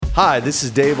Hi, this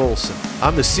is Dave Olson.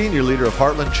 I'm the senior leader of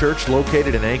Heartland Church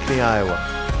located in Ankeny, Iowa.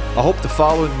 I hope the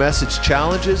following message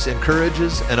challenges,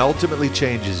 encourages, and ultimately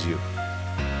changes you.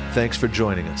 Thanks for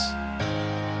joining us.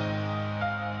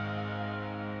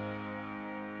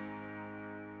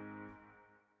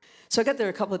 So I got there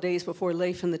a couple of days before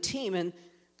Leif and the team, and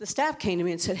the staff came to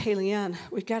me and said, "Hey, Leanne,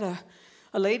 we've got a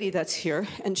lady that's here,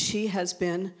 and she's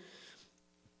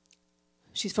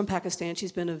from Pakistan.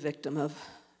 She's been a victim of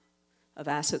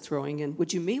acid throwing, and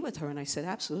would you meet with her?" And I said,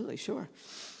 "Absolutely, sure."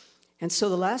 And so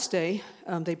the last day,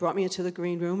 they brought me into the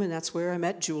green room, and that's where I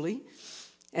met Julie.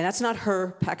 And that's not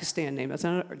her Pakistan name.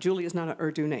 Julie is not an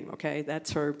Urdu name, okay?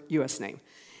 That's her U.S. name.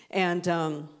 And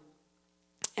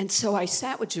so I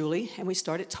sat with Julie, and we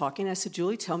started talking. I said,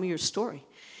 "Julie, tell me your story."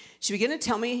 She began to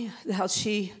tell me how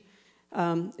she's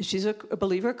a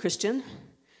believer, a Christian,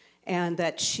 and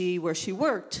that where she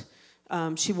worked,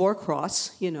 she wore a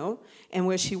cross, and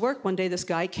where she worked, one day this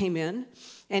guy came in,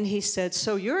 and he said,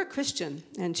 "So you're a Christian?"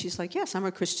 And she's like, "Yes, I'm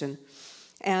a Christian."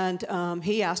 And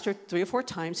he asked her 3 or 4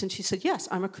 times, and she said, "Yes,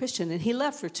 I'm a Christian." And he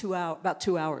left for about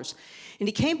 2 hours. And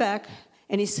he came back,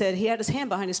 and he said, he had his hand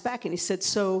behind his back, and he said,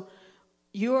 "So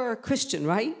you're a Christian,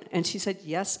 right?" And she said,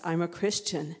 "Yes, I'm a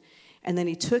Christian." And then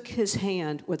he took his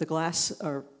hand with a glass,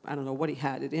 or I don't know what he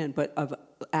had it in, but of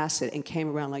acid, and came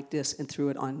around like this and threw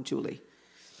it on Julie.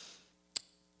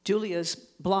 Julie is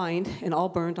blind and all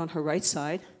burned on her right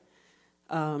side.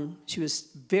 She was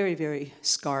very, very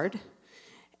scarred.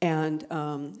 And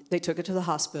they took her to the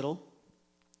hospital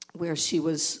where she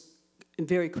was in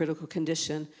very critical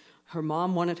condition. Her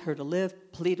mom wanted her to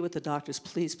live, pleaded with the doctors,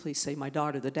 "Please, please save my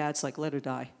daughter." The dad's like, "Let her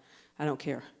die. I don't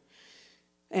care."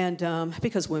 And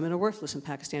because women are worthless in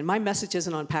Pakistan. My message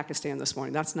isn't on Pakistan this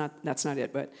morning. That's not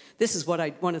it. But this is one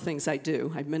of the things I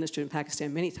do. I've ministered in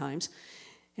Pakistan many times,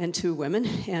 and to women.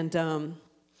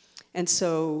 And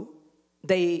so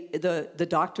the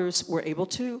doctors were able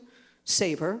to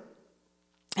save her,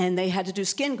 and they had to do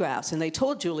skin grafts. And they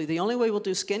told Julie, the only way we'll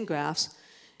do skin grafts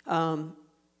and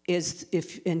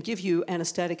give you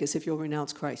anesthetic is if you'll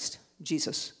renounce Christ,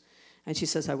 Jesus. And she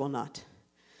says, "I will not."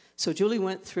 So Julie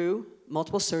went through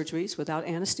multiple surgeries without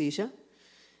anesthesia.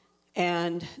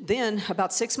 And then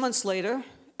about 6 months later,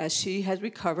 as she had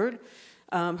recovered,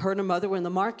 her and her mother were in the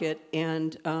market,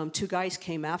 and 2 guys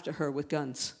came after her with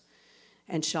guns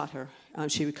and shot her.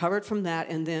 She recovered from that,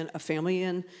 and then a family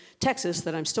in Texas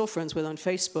that I'm still friends with on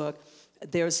Facebook,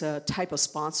 there's a type of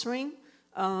sponsoring,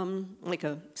 like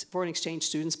a foreign exchange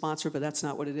student sponsor, but that's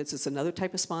not what it is. It's another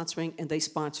type of sponsoring, and they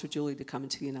sponsored Julie to come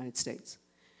into the United States.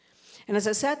 And as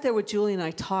I sat there with Julie and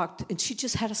I talked, and she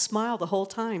just had a smile the whole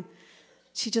time.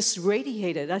 She just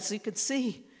radiated, as you could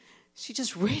see. She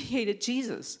just radiated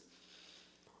Jesus.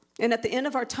 And at the end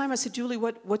of our time, I said, "Julie,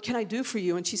 what can I do for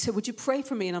you?" And she said, "Would you pray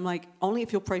for me?" And I'm like, "Only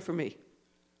if you'll pray for me.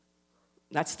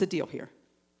 That's the deal here.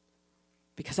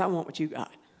 Because I want what you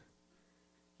got.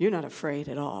 You're not afraid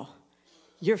at all.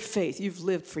 Your faith, you've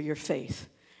lived for your faith,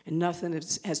 and nothing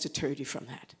has deterred you from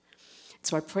that."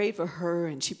 So I prayed for her,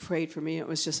 and she prayed for me. It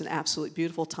was just an absolutely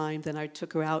beautiful time. Then I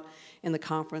took her out in the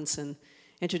conference and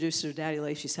introduced her to Daddy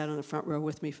Leif. She sat on the front row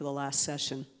with me for the last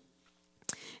session.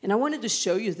 And I wanted to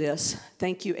show you this.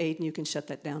 Thank you, Aiden. You can shut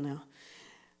that down now.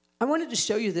 I wanted to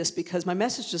show you this because my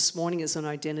message this morning is on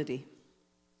identity.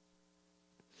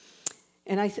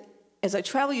 And as I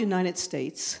travel the United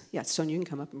States, Sonia, you can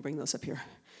come up and bring those up here.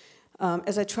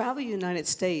 As I travel the United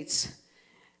States,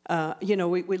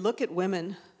 we look at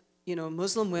women,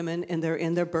 Muslim women, and they're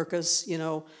in their burqas.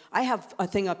 I have a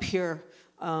thing up here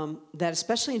that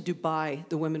especially in Dubai,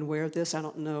 the women wear this. I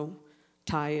don't know,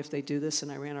 Thai, if they do this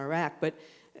in Iran or Iraq, but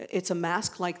it's a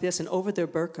mask like this, and over their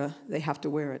burqa, they have to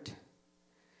wear it.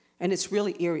 And it's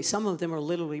really eerie. Some of them are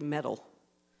literally metal.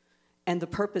 And the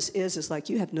purpose is like,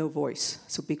 you have no voice,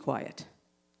 so be quiet.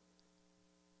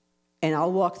 And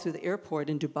I'll walk through the airport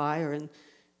in Dubai or in,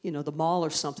 the mall or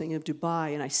something of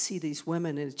Dubai, and I see these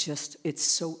women, and it's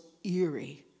so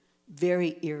eerie,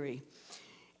 very eerie.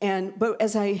 But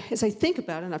as I think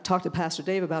about it, and I've talked to Pastor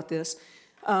Dave about this,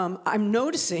 I'm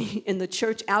noticing in the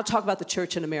church, I'll talk about the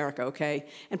church in America, okay?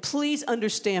 And please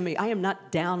understand me, I am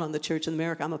not down on the church in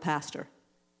America. I'm a pastor.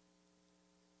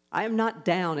 I am not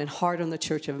down and hard on the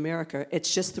church of America.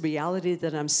 It's just the reality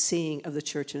that I'm seeing of the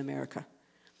church in America.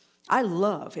 I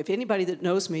love, if anybody that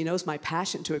knows me knows my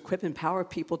passion to equip and empower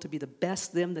people to be the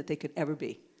best them that they could ever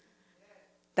be.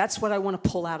 That's what I want to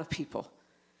pull out of people.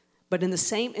 But in the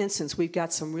same instance, we've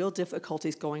got some real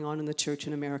difficulties going on in the church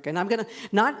in America. And I'm going to,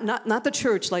 not the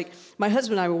church, like my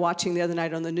husband and I were watching the other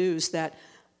night on the news that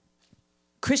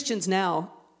Christians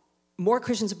now, more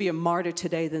Christians would be a martyr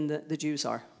today than the Jews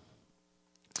are.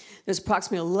 There's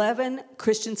approximately 11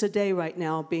 Christians a day right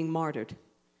now being martyred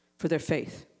for their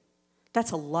faith.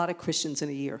 That's a lot of Christians in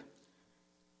a year.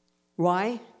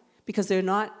 Why? Because they're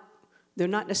not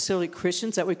necessarily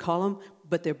Christians that we call them,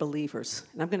 but they're believers.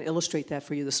 And I'm going to illustrate that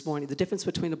for you this morning, the difference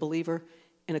between a believer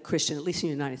and a Christian, at least in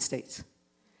the United States.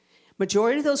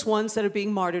 Majority of those ones that are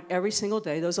being martyred every single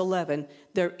day, those 11,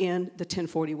 they're in the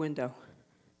 1040 window.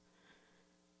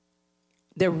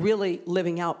 They're really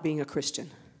living out being a Christian.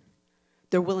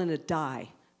 They're willing to die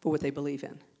for what they believe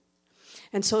in.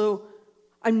 And so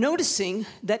I'm noticing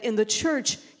that in the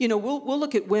church, we'll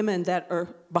look at women that are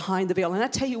behind the veil. And I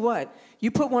tell you what,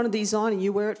 you put one of these on and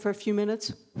you wear it for a few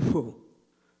minutes, whew.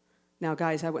 Now,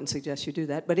 guys, I wouldn't suggest you do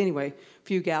that. But anyway,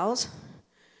 for you gals,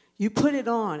 you put it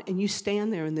on and you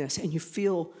stand there in this and you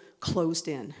feel closed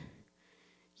in.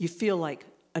 You feel like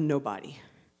a nobody.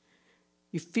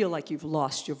 You feel like you've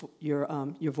lost your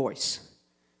voice.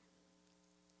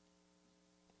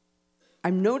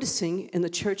 I'm noticing in the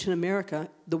church in America,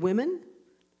 the women,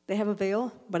 they have a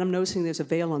veil, but I'm noticing there's a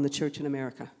veil on the church in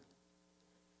America.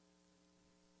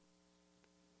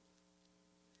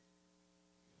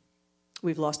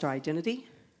 We've lost our identity.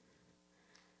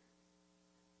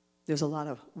 There's a lot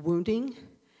of wounding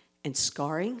and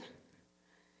scarring.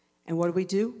 And what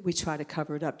do? We try to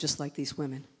cover it up, just like these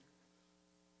women.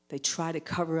 They try to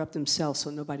cover up themselves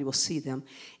so nobody will see them.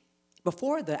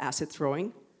 Before the acid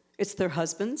throwing, it's their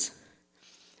husbands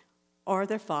or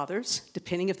their fathers.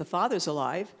 Depending if the father's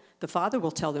alive, the father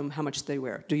will tell them how much they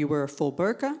wear. Do you wear a full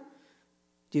burqa?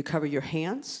 Do you cover your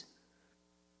hands?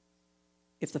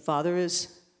 If the father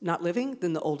is not living,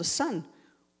 then the oldest son,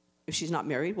 if she's not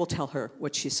married, will tell her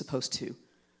what she's supposed to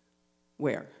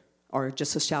wear. Or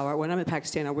just a shalwar. When I'm in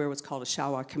Pakistan, I wear what's called a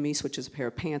shalwar kameez, which is a pair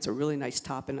of pants, a really nice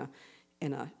top, and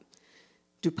a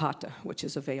dupatta, which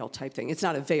is a veil type thing. It's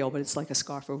not a veil, but it's like a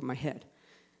scarf over my head.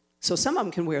 So some of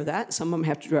them can wear that. Some of them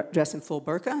have to dress in full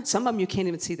burqa. Some of them you can't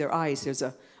even see their eyes. There's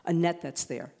a net that's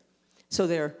there.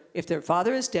 So if their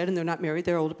father is dead and they're not married,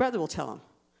 their older brother will tell them.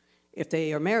 If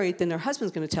they are married, then their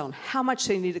husband's going to tell them how much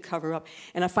they need to cover up.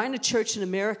 And I find a church in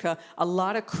America, a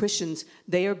lot of Christians,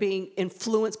 they are being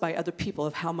influenced by other people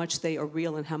of how much they are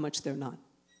real and how much they're not.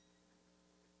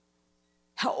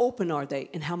 How open are they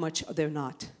and how much they're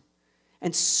not?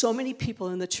 And so many people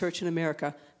in the church in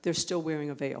America, they're still wearing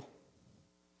a veil,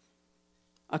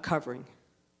 a covering.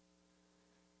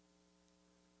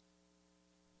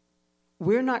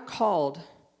 We're not called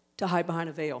to hide behind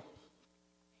a veil.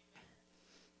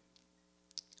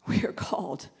 We are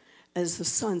called as the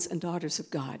sons and daughters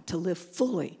of God to live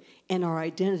fully in our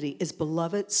identity as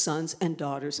beloved sons and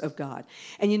daughters of God.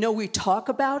 And we talk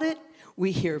about it,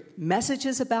 we hear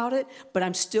messages about it, but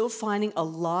I'm still finding a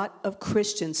lot of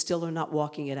Christians still are not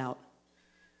walking it out.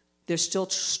 They're still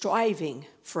striving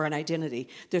for an identity.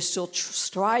 They're still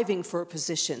striving for a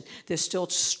position. They're still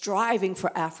striving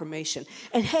for affirmation.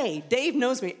 And hey, Dave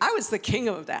knows me. I was the king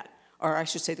of that, or I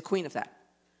should say the queen of that.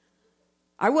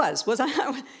 I was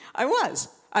I? I was.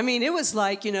 I mean, it was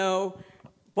like,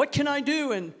 what can I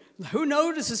do? And who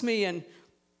notices me? And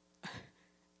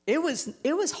it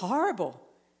was horrible.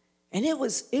 And it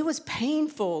was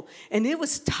painful. And it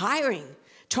was tiring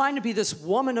trying to be this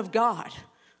woman of God.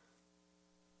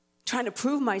 Trying to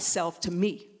prove myself to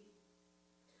me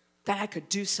that I could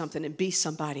do something and be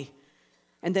somebody.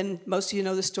 And then most of you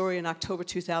know the story. In October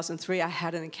 2003, I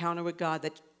had an encounter with God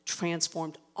that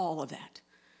transformed all of that.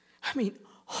 I mean,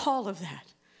 all of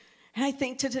that. And I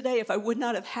think to today, if I would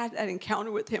not have had that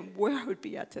encounter with him, where I would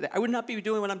be at today. I would not be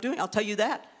doing what I'm doing, I'll tell you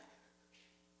that.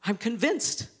 I'm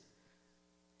convinced.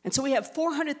 And so we have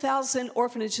 400,000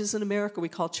 orphanages in America we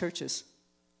call churches.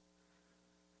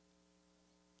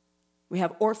 We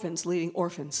have orphans leading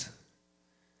orphans.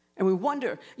 And we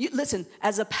wonder, listen,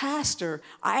 as a pastor,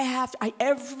 not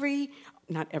every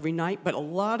night, but a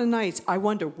lot of nights, I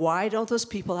wonder, why don't those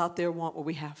people out there want what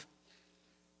we have?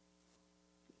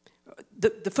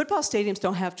 The football stadiums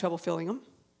don't have trouble filling them,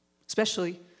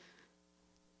 especially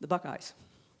the Buckeyes.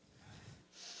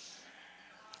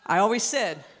 I always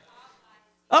said,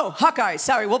 Hawkeyes,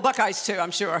 sorry, well, Buckeyes too,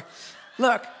 I'm sure.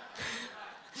 Look,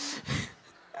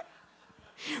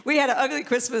 we had an ugly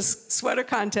Christmas sweater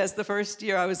contest the first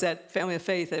year I was at Family of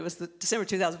Faith. It was December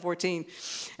 2014,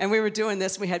 and we were doing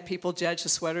this. We had people judge the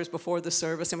sweaters before the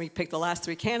service, and we picked the last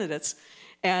 3 candidates,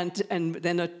 and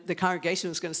then the congregation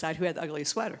was going to decide who had the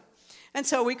ugliest sweater. And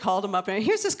so we called him up, and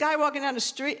here's this guy walking down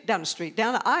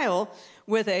the aisle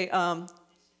with a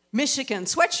Michigan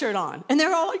sweatshirt on. And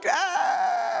they're all like,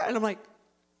 ah! And I'm like,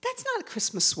 that's not a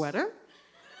Christmas sweater.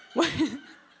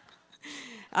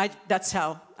 I'm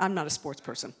not a sports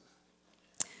person.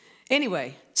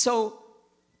 Anyway, so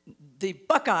the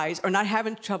Buckeyes are not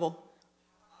having trouble.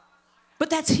 But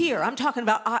that's here. I'm talking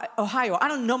about Ohio. I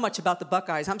don't know much about the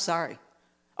Buckeyes. I'm sorry.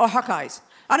 Or Hawkeyes.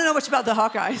 I don't know much about the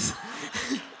Hawkeyes.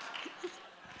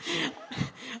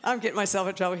 I'm getting myself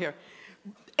in trouble here.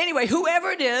 Anyway, whoever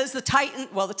it is, the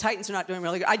Titans are not doing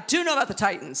really good. I do know about the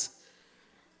Titans.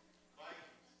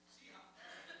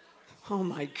 Oh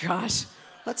my gosh.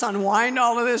 Let's unwind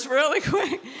all of this really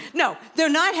quick. No, they're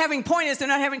not having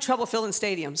trouble filling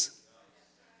stadiums.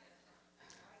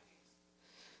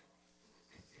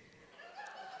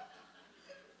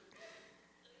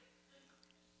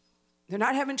 They're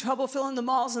not having trouble filling the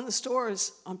malls and the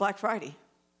stores on Black Friday.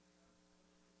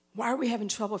 Why are we having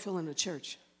trouble filling the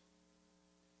church?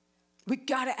 We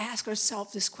got to ask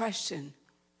ourselves this question.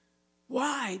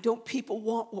 Why don't people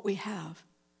want what we have?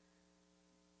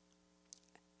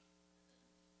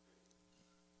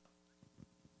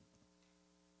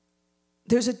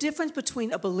 There's a difference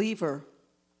between a believer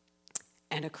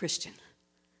and a Christian,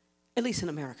 at least in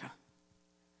America.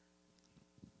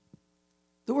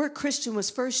 The word Christian was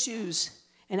first used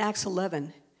in Acts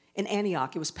 11 in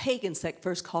Antioch. It was pagans that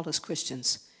first called us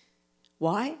Christians.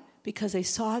 Why? Because they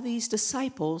saw these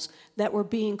disciples that were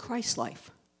being Christ-like.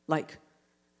 Like,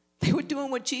 they were doing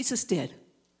what Jesus did.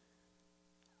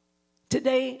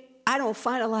 Today, I don't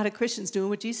find a lot of Christians doing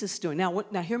what Jesus is doing. Now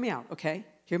hear me out, okay?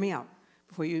 Hear me out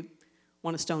before you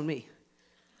want to stone me.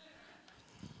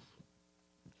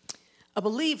 A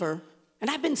believer,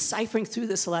 and I've been ciphering through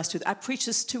this the last I preached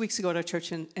this 2 weeks ago at our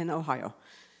church in Ohio.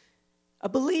 A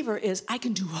believer is, I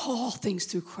can do all things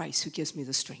through Christ who gives me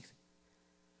the strength.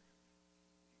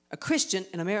 A Christian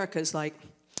in America is like,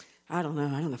 I don't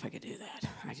know if I could do that.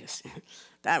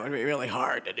 That would be really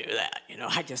hard to do that.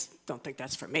 I just don't think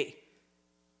that's for me.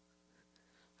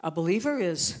 A believer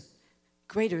is,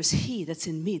 greater is he that's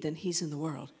in me than he's in the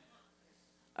world.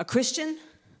 A Christian,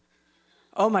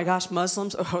 oh my gosh,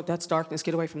 Muslims, oh, that's darkness,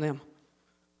 get away from them.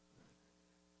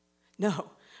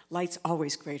 No, light's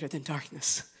always greater than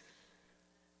darkness.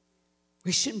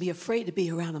 We shouldn't be afraid to be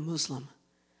around a Muslim.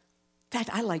 In fact,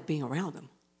 I like being around them.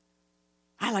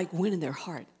 I like winning their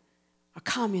heart. A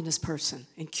communist person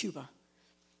in Cuba.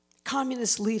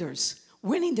 Communist leaders,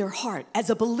 winning their heart as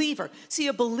a believer. See,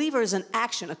 a believer is an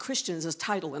action. A Christian is a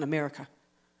title in America.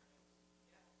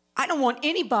 I don't want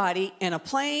anybody in a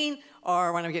plane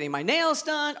or when I'm getting my nails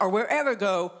done or wherever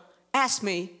go, ask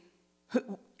me,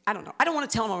 I don't know. I don't want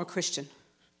to tell them I'm a Christian.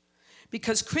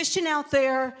 Because Christian out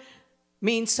there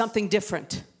means something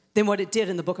different than what it did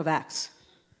in the book of Acts.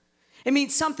 It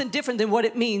means something different than what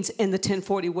it means in the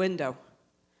 1040 window.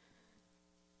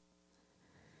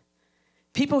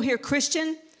 People hear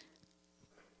Christian.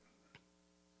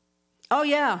 Oh,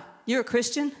 yeah, you're a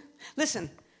Christian?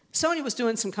 Listen, Sony was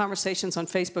doing some conversations on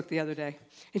Facebook the other day.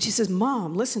 And she says,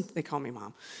 Mom, listen. They call me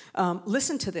Mom.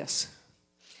 Listen to this.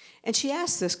 And she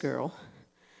asked this girl.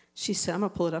 She said, I'm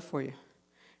going to pull it up for you.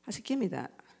 I said, give me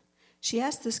that. She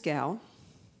asked this gal,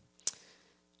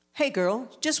 hey, girl,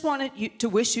 just wanted to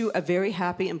wish you a very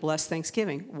happy and blessed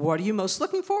Thanksgiving. What are you most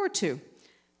looking forward to?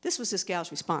 This was this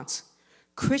gal's response.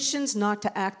 Christians not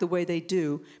to act the way they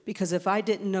do, because if I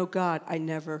didn't know God, I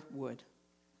never would.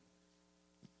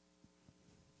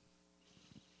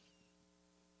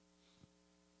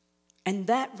 And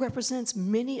that represents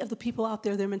many of the people out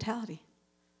there, their mentality.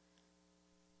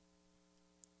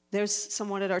 There's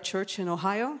someone at our church in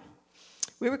Ohio.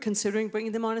 We were considering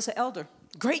bringing them on as an elder.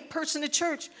 Great person at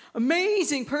church.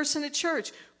 Amazing person at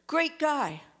church. Great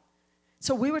guy.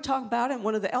 So we were talking about it, and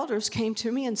one of the elders came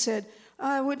to me and said,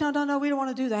 no, we don't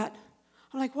want to do that.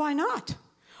 I'm like, why not?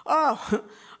 Oh,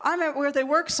 I'm at where they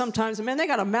work sometimes, and man, they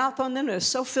got a mouth on them that is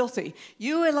so filthy.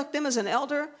 You elect them as an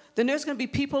elder, then there's going to be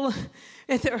people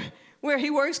where he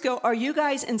works go, are you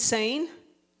guys insane?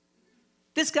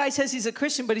 This guy says he's a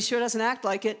Christian, but he sure doesn't act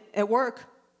like it at work.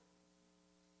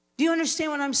 Do you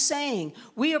understand what I'm saying?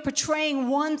 We are portraying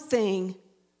one thing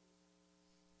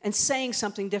and saying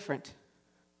something different.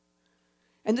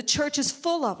 And the church is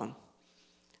full of them.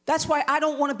 That's why I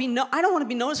don't want to be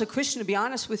known as a Christian, to be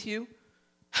honest with you.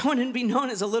 I want to be known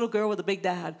as a little girl with a big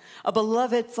dad, a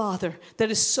beloved father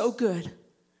that is so good.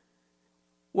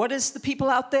 What is the people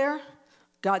out there?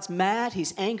 God's mad,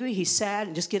 he's angry, he's sad,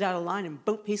 and just get out of line and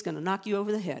boom, he's going to knock you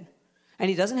over the head. And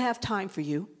he doesn't have time for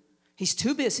you. He's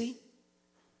too busy.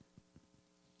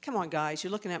 Come on, guys,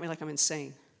 you're looking at me like I'm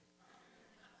insane.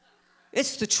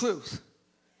 It's the truth.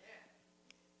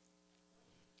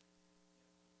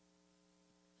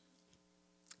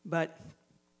 But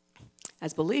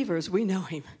as believers, we know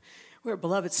him. We're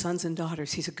beloved sons and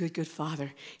daughters. He's a good, good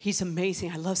father. He's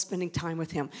amazing. I love spending time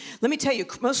with him. Let me tell you,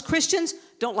 most Christians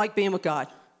don't like being with God.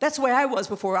 That's the way I was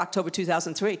before October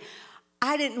 2003.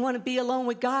 I didn't want to be alone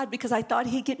with God because I thought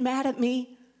he'd get mad at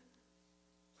me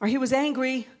or he was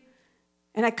angry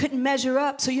and I couldn't measure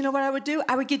up. So you know what I would do?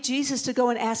 I would get Jesus to go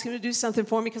and ask him to do something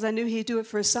for me because I knew he'd do it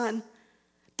for his son.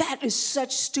 That is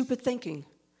such stupid thinking.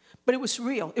 But it was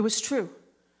real. It was true.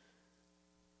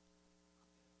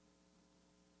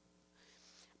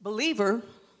 Believer,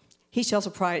 he shall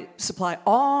supply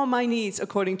all my needs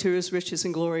according to his riches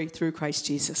and glory through Christ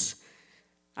Jesus.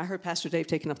 I heard Pastor Dave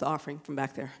taking up the offering from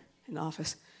back there in the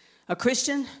office. A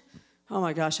Christian, oh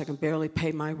my gosh, I can barely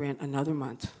pay my rent another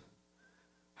month.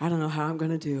 I don't know how I'm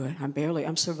going to do it.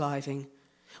 I'm surviving.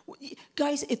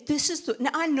 Guys, if this is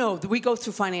now I know that we'll go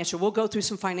through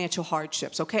some financial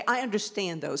hardships, okay? I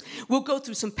understand those. We'll go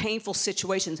through some painful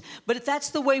situations. But if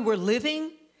that's the way we're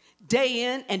living,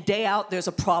 day in and day out, there's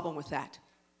a problem with that.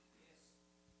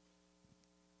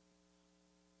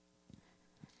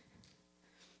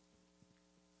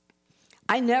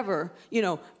 I never,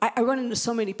 I run into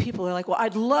so many people. They're like, well,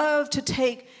 I'd love to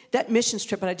take that missions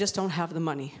trip, but I just don't have the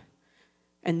money.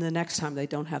 And the next time they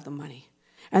don't have the money.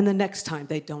 And the next time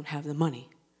they don't have the money.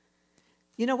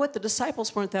 You know what? The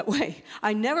disciples weren't that way.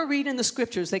 I never read in the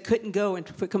scriptures they couldn't go and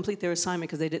complete their assignment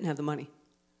because they didn't have the money.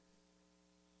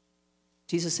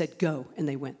 Jesus said, go, and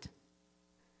they went.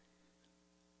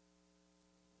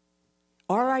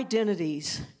 Our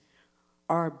identities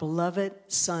are beloved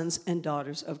sons and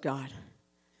daughters of God.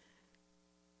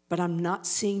 But I'm not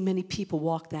seeing many people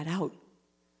walk that out,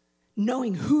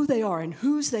 knowing who they are and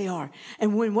whose they are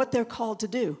and what they're called to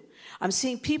do. I'm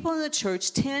seeing people in the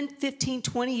church 10, 15,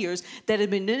 20 years that have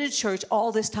been in the church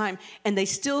all this time, and they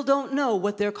still don't know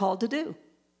what they're called to do.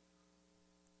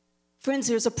 Friends,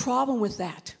 there's a problem with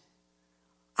that.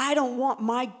 I don't want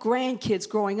my grandkids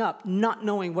growing up not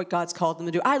knowing what God's called them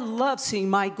to do. I love seeing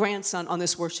my grandson on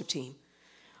this worship team.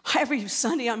 Every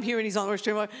Sunday I'm here and he's on the worship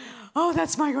team. I'm like, oh,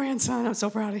 that's my grandson. I'm so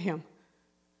proud of him.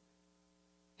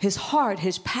 His heart,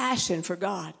 his passion for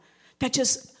God, that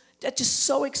just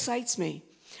so excites me.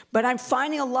 But I'm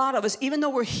finding a lot of us, even though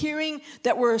we're hearing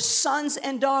that we're sons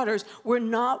and daughters, we're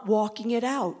not walking it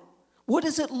out. What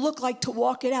does it look like to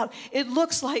walk it out? It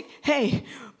looks like, hey,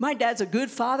 my dad's a good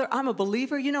father. I'm a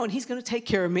believer, and he's going to take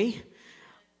care of me.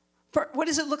 What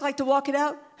does it look like to walk it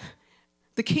out?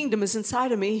 The kingdom is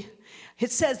inside of me.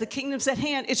 It says the kingdom's at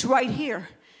hand. It's right here.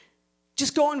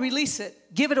 Just go and release it.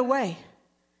 Give it away.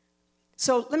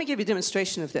 So let me give you a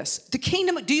demonstration of this. The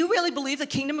kingdom, do you really believe the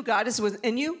kingdom of God is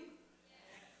within you?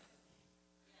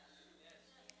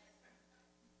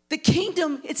 The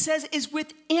kingdom, it says, is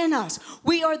within us.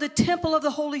 We are the temple of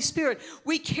the Holy Spirit.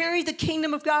 We carry the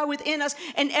kingdom of God within us,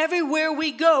 and everywhere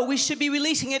we go, we should be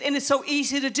releasing it, and it's so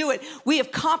easy to do it. We have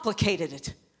complicated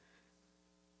it.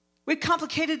 We've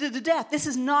complicated it to death. This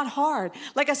is not hard.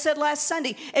 Like I said last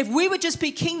Sunday, if we would just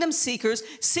be kingdom seekers,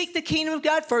 seek the kingdom of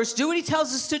God first, do what he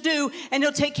tells us to do, and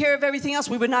he'll take care of everything else,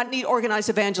 we would not need organized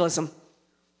evangelism.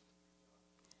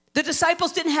 The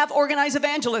disciples didn't have organized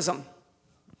evangelism.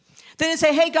 They didn't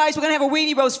say, hey, guys, we're going to have a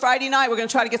weenie roast Friday night. We're going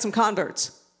to try to get some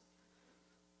converts.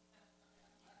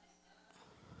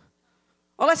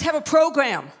 Or let's have a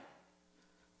program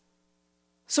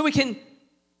so we can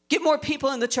get more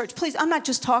people in the church. Please, I'm not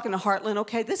just talking to Heartland,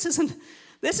 okay? This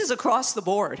is across the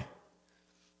board.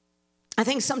 I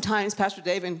think sometimes, Pastor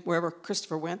Dave and wherever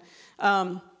Christopher went,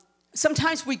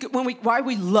 sometimes why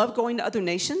we love going to other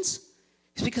nations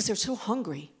is because they're so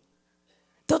hungry.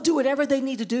 They'll do whatever they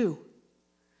need to do.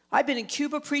 I've been in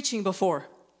Cuba preaching before,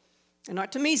 in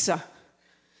Artemisa.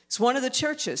 It's one of the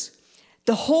churches.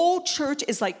 The whole church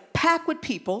is like packed with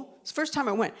people. It's the first time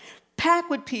I went. Packed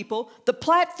with people. The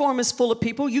platform is full of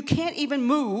people. You can't even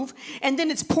move. And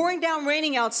then it's pouring down,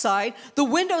 raining outside. The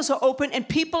windows are open, and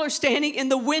people are standing in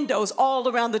the windows all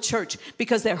around the church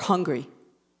because they're hungry.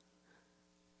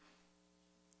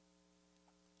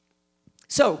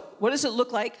 So, what does it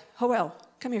look like? Joel,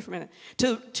 come here for a minute.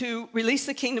 To release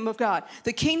the kingdom of God.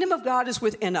 The kingdom of God is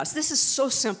within us. This is so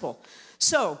simple.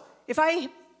 So, if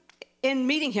in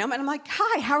meeting him, and I'm like,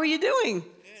 hi, how are you doing?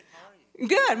 Good, how are you?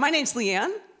 Good. My name's Leanne.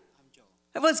 I'm Joe.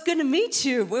 Well, it's good to meet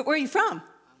you. Where are you from? I'm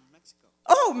Mexico.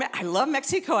 Oh, I love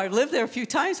Mexico. I've lived there a few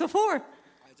times before. I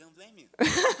don't blame you.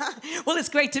 Well, it's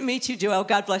great to meet you, Joel.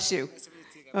 God bless you. Nice to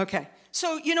meet you. Okay.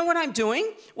 So, you know what I'm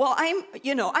doing? Well, I'm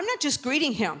not just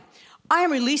greeting him. I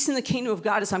am releasing the kingdom of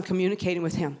God as I'm communicating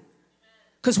with him.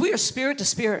 Because we are spirit to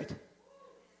spirit.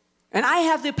 And I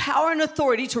have the power and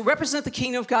authority to represent the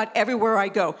kingdom of God everywhere I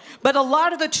go. But a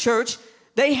lot of the church,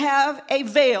 they have a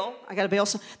veil. I got a veil.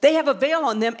 They have a veil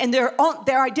on them, and their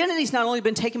identity's not only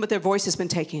been taken, but their voice has been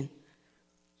taken.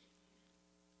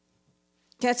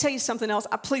 Can I tell you something else?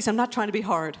 Please, I'm not trying to be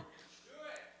hard.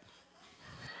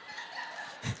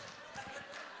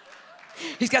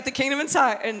 He's got the kingdom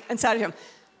inside of him.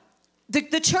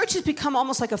 The church has become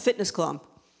almost like a fitness club.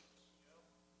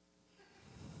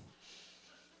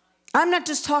 I'm not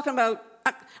even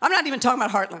talking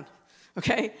about Heartland,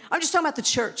 okay? I'm just talking about the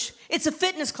church. It's a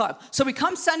fitness club. So we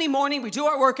come Sunday morning, we do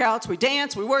our workouts, we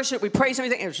dance, we worship, we praise,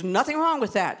 everything. There's nothing wrong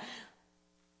with that.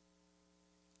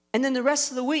 And then the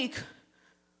rest of the week,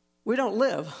 we don't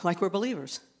live like we're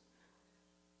believers.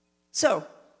 So,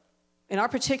 in our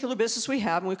particular business we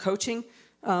have, and we're coaching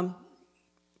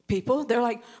people, they're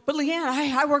like, but Leanne,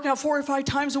 I work out 4 or 5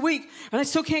 times a week, and I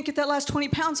still can't get that last 20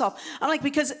 pounds off. I'm like,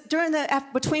 because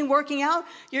between working out,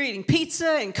 you're eating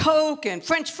pizza and Coke and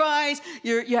French fries,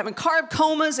 you're having carb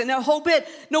comas and that whole bit.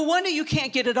 No wonder you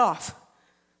can't get it off.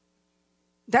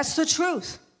 That's the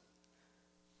truth.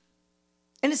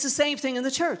 And it's the same thing in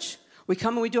the church. We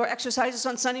come and we do our exercises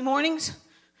on Sunday mornings.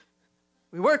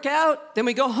 We work out, then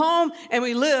we go home, and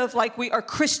we live like we are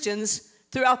Christians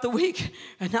throughout the week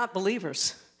and not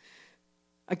believers.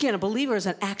 Again, a believer is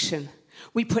an action.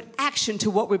 We put action to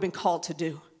what we've been called to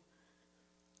do,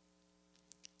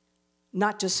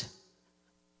 not just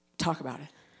talk about it.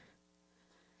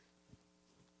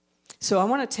 So I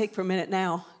want to take for a minute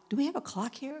now. Do we have a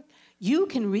clock here? You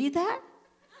can read that?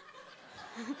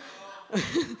 I'm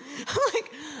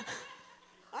like,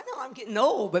 I know I'm getting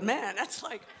old, but man, that's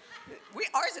like,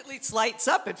 ours at least lights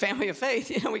up at Family of Faith.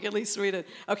 We can at least read it.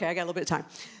 Okay, I got a little bit of time.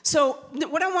 So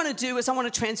what I want to do is I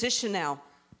want to transition now.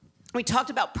 We talked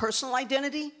about personal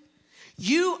identity.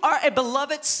 You are a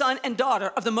beloved son and daughter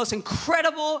of the most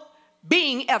incredible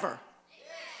being ever.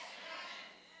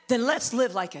 Then let's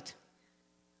live like it.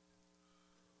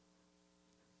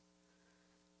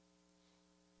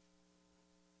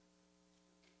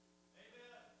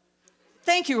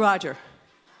 Thank you, Roger.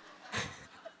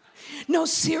 No,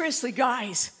 seriously,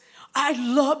 guys, I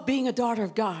love being a daughter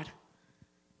of God.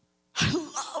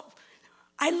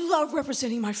 I love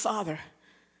representing my Father.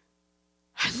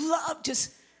 I love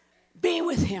just being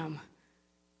with him.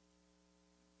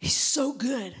 He's so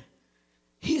good.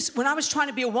 When I was trying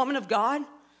to be a woman of God,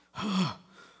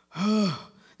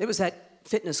 there was that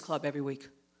fitness club every week.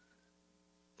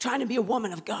 Trying to be a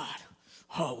woman of God.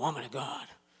 Oh, woman of God.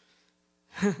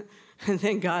 And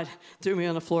then God threw me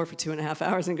on the floor for 2.5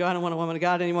 hours and go, I don't want a woman of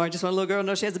God anymore. I just want a little girl to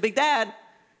know she has a big dad.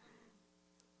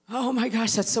 Oh my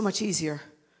gosh, that's so much easier.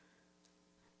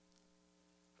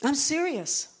 I'm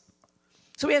serious.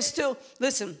 So we have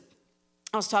listen,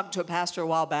 I was talking to a pastor a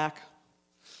while back,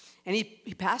 and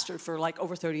he pastored for like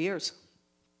over 30 years.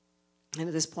 And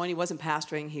at this point, he wasn't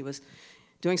pastoring, he was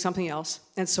doing something else.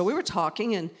 And so we were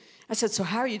talking, and I said, so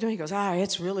how are you doing? He goes,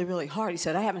 it's really, really hard. He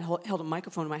said, I haven't held a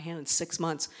microphone in my hand in 6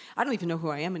 months. I don't even know who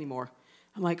I am anymore.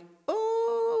 I'm like,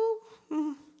 oh.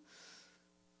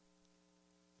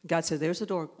 God said, there's the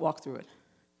door, walk through it.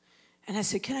 And I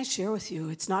said, can I share with you?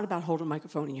 It's not about holding a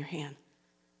microphone in your hand.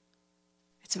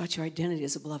 It's about your identity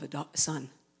as a beloved son.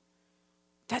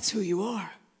 That's who you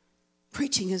are.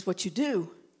 Preaching is what you do.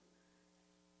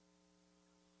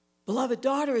 Beloved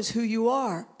daughter is who you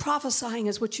are. Prophesying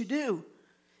is what you do.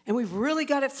 And we've really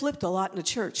got it flipped a lot in the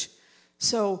church.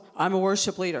 So I'm a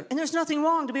worship leader. And there's nothing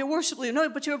wrong to be a worship leader. No,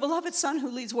 but you're a beloved son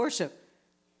who leads worship.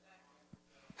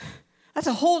 That's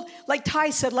a whole, like Ty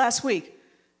said last week,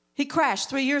 he crashed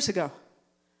 3 years ago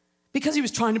because he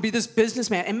was trying to be this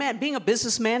businessman. And man, being a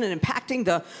businessman and impacting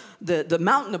the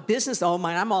mountain of business, oh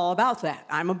man, I'm all about that.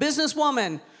 I'm a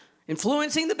businesswoman,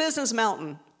 influencing the business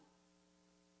mountain.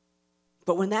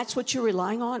 But when that's what you're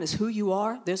relying on is who you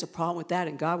are, there's a problem with that,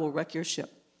 and God will wreck your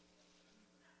ship.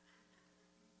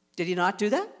 Did he not do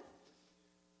that?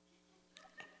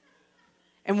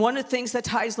 And one of the things that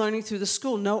Ty's learning through the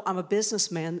school, no, I'm a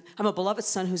businessman. I'm a beloved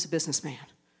son who's a businessman.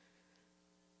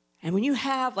 And when you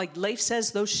have, like Leif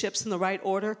says, those ships in the right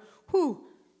order,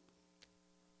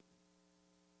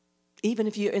 even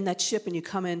if you're in that ship and you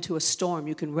come into a storm,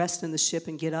 you can rest in the ship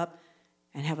and get up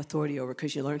and have authority over it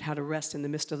because you learned how to rest in the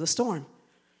midst of the storm.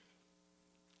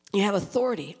 You have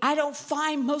authority. I don't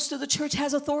find most of the church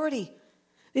has authority.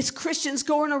 It's Christians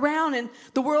going around and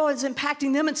the world is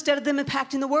impacting them instead of them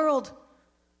impacting the world.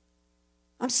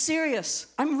 I'm serious.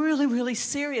 I'm really, really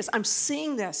serious. I'm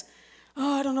seeing this.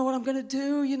 Oh, I don't know what I'm going to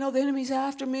do. You know, the enemy's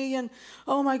after me. And,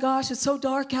 oh, my gosh, it's so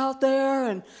dark out there.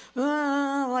 And,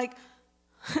 like,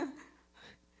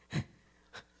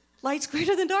 light's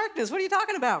greater than darkness. What are you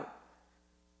talking about?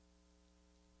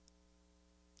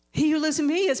 He who lives in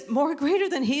me is more greater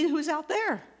than he who's out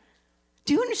there.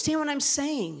 Do you understand what I'm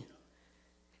saying?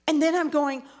 And then I'm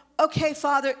going, okay,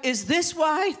 Father, is this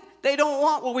why they don't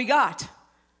want what we got?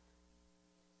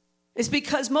 It's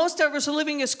because most of us are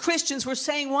living as Christians. We're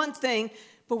saying one thing,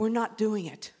 but we're not doing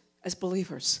it as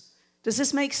believers. Does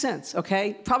this make sense,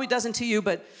 okay? Probably doesn't to you,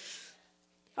 but...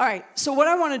 All right, so what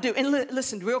I want to do, and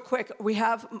listen, real quick, we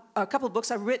have a couple of books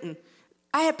I've written.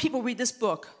 I have people read this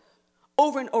book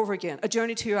over and over again, A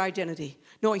Journey to Your Identity,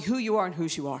 knowing who you are and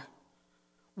whose you are.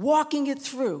 Walking it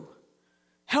through,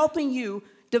 helping you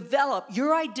develop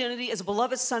your identity as a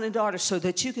beloved son and daughter so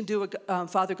that you can do what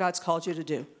Father God's called you to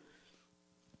do.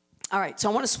 All right, so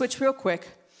I want to switch real quick.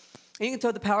 And you can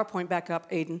throw the PowerPoint back up,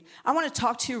 Aiden. I want to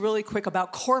talk to you really quick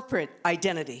about corporate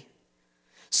identity.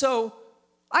 So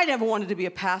I never wanted to be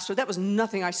a pastor. That was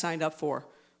nothing I signed up for.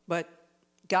 But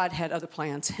God had other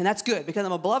plans. And that's good because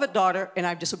I'm a beloved daughter and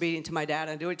I'm disobedient to my dad.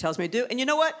 I do what he tells me to do. And you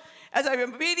know what? As I'm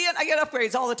obedient, I get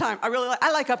upgrades all the time.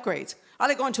 I like upgrades. I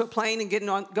like going to a plane and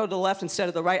go to the left instead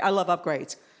of the right. I love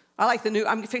upgrades.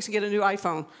 I'm fixing to get a new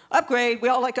iPhone. Upgrade. We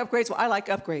all like upgrades. Well, I like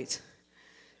upgrades.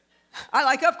 I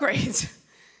like upgrades.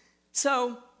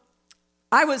 So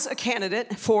I was a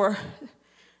candidate for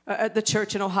the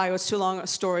church in Ohio. It's too long a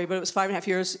story, but it was 5.5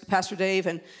 years. Pastor Dave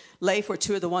and Leif were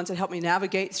two of the ones that helped me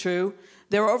navigate through.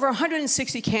 There were over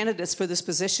 160 candidates for this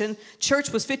position.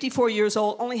 Church was 54 years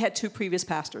old, only had 2 previous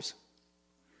pastors.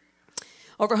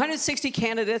 Over 160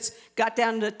 candidates, got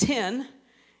down to 10,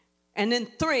 and then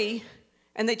 3,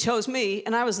 and they chose me,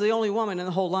 and I was the only woman in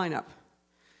the whole lineup.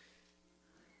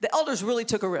 The elders really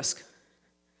took a risk.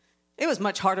 It was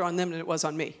much harder on them than it was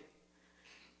on me.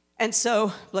 And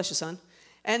so, bless you, son.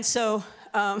 And so,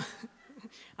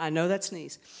 I know that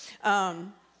sneeze.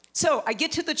 So I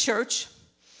get to the church,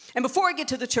 and before I get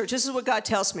to the church, this is what God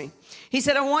tells me. He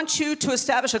said, I want you to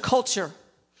establish a culture.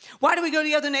 Why do we go to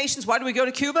the other nations? Why do we go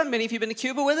to Cuba? Many of you have been to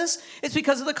Cuba with us. It's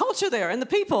because of the culture there and the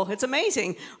people. It's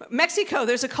amazing. Mexico,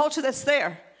 there's a culture that's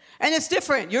there, and it's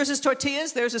different. Yours is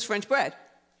tortillas, theirs is French bread.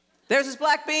 Theirs is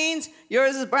black beans,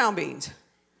 yours is brown beans.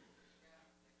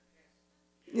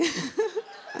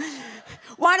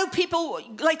 Why do people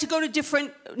like to go to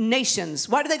different nations?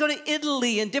 Why do they go to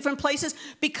Italy and different places?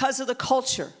 Because of the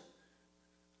culture.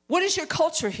 What is your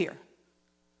culture here?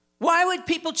 Why would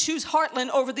people choose Heartland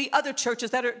over the other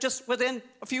churches that are just within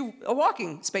a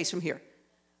walking space from here?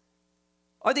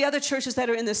 Or the other churches that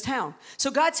are in this town?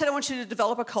 So God said, I want you to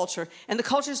develop a culture, and the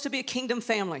culture is to be a kingdom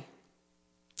family.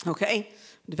 Okay?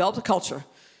 Develop a culture.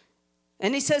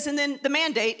 And he says, and then the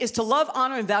mandate is to love,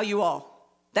 honor, and value all.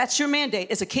 That's your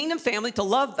mandate as a kingdom family, to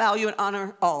love, value, and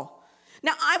honor all.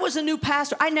 Now, I was a new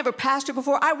pastor. I never pastored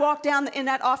before. I walked down in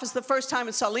that office the first time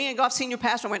and saw Leanne Goff, senior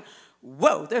pastor, and went,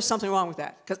 whoa, there's something wrong with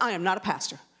that, because I am not a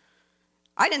pastor.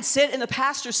 I didn't sit in the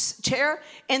pastor's chair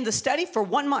in the study for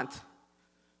 1 month,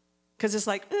 because it's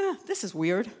like, this is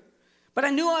weird. But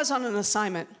I knew I was on an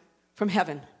assignment from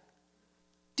heaven.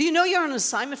 Do you know you're on an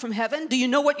assignment from heaven? Do you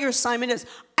know what your assignment is?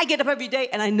 I get up every day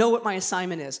and I know what my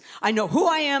assignment is. I know who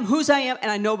I am, whose I am,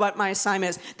 and I know what my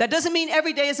assignment is. That doesn't mean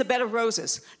every day is a bed of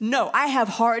roses. No, I have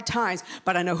hard times,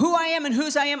 but I know who I am and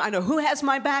whose I am. I know who has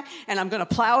my back, and I'm going to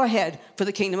plow ahead for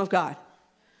the kingdom of God.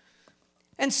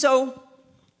 And so,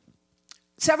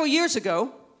 several years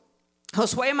ago,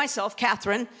 Josue and myself,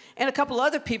 Catherine, and a couple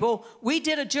other people, we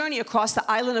did a journey across the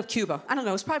island of Cuba. I don't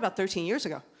know, it was probably about 13 years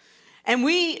ago. And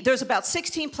there's about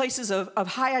 16 places of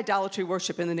high idolatry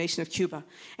worship in the nation of Cuba.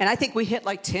 And I think we hit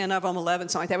like 10 of them, 11,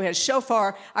 something like that. We had a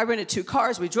shofar. I rented 2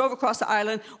 cars. We drove across the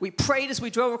island. We prayed as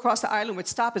we drove across the island. We'd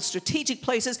stop at strategic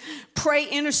places, pray,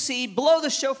 intercede, blow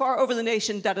the shofar over the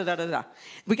nation, da-da-da-da-da.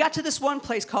 We got to this one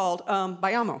place called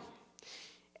Bayamo.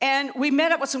 And we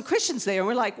met up with some Christians there, and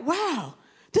we're like, wow.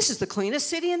 This is the cleanest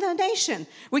city in the nation.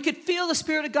 We could feel the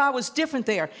Spirit of God was different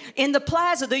there. In the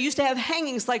plaza, they used to have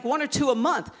hangings like 1 or 2 a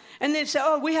month. And they'd say,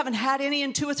 oh, we haven't had any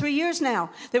in 2 or 3 years now.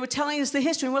 They were telling us the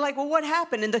history. And we're like, well, what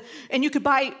happened? And you could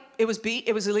buy, it was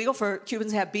illegal for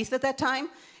Cubans to have beef at that time.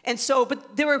 And so,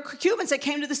 but there were Cubans that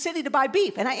came to the city to buy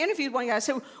beef. And I interviewed one guy. I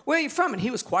said, where are you from? And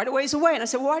he was quite a ways away. And I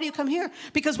said, well, why do you come here?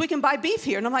 Because we can buy beef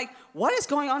here. And I'm like, what is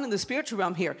going on in the spiritual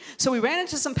realm here? So we ran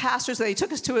into some pastors. They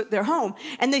took us to their home.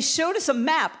 And they showed us a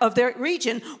map of their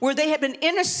region where they had been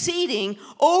interceding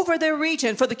over their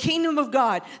region for the kingdom of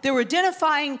God. They were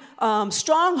identifying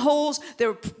strongholds. They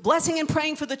were blessing and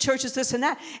praying for the churches, this and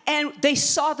that. And they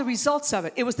saw the results of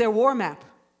it. It was their war map.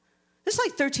 This is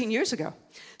like 13 years ago.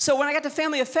 So when I got to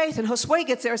Family of Faith and Josue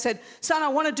gets there, I said, son, I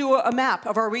want to do a map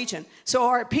of our region. So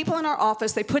our people in our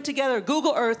office, they put together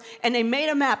Google Earth, and they made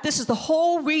a map. This is the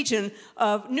whole region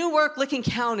of Newark, Licking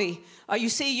County. You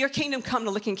see, your kingdom come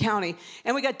to Licking County.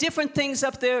 And we got different things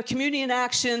up there, community in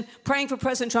action, praying for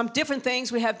President Trump, different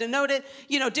things. We have denoted,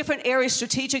 different areas,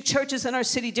 strategic churches in our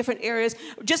city, different areas.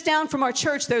 Just down from our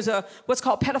church, there's what's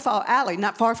called Pedophile Alley,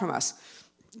 not far from us.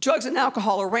 Drugs and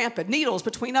alcohol are rampant. Needles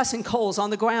between us and coals on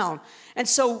the ground. And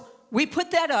so we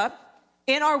put that up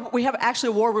we have actually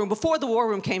a war room before the war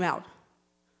room came out.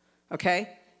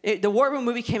 okay? The War Room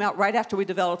movie came out right after we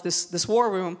developed this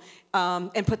War Room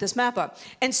and put this map up.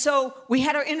 And so we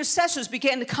had our intercessors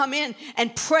begin to come in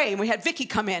and pray. And we had Vicky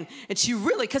come in. And she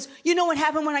really, because you know what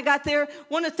happened when I got there?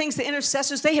 One of the things, the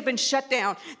intercessors, they had been shut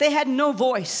down. They had no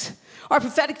voice. Our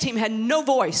prophetic team had no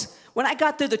voice. When I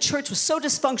got there, the church was so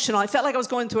dysfunctional. I felt like I was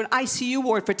going through an ICU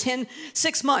ward for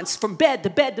 6 months, from bed to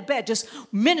bed to bed, just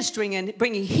ministering and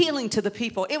bringing healing to the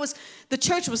people. The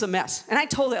church was a mess. And I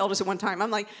told the elders at one time, I'm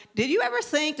like, did you ever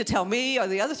think to tell me or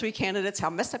the other 3 candidates how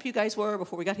messed up you guys were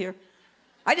before we got here?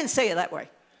 I didn't say it that way.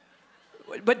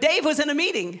 But Dave was in a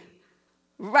meeting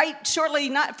shortly,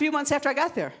 not a few months after I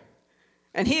got there.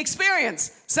 And he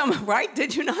experienced some, right?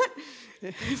 Did you not?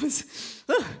 It was,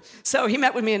 so he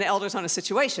met with me and the elders on a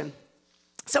situation.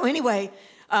 So anyway,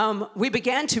 we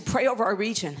began to pray over our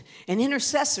region. And the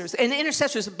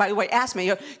intercessors, by the way, asked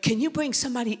me, can you bring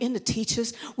somebody in to teach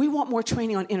us? We want more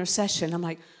training on intercession. I'm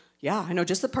like, yeah, I know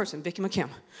just the person, Vicki McKim.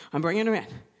 I'm bringing her in.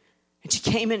 And she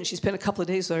came in and she spent a couple of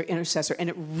days with our intercessor, and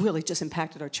it really just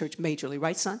impacted our church majorly.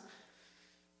 Right, son?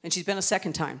 And she's been a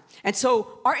second time. And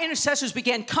so our intercessors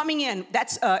began coming in.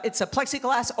 It's a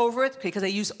plexiglass over it because they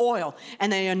use oil.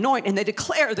 And they anoint and they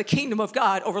declare the kingdom of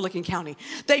God over Licking County.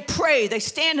 They pray. They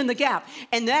stand in the gap.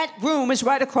 And that room is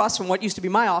right across from what used to be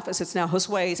my office. It's now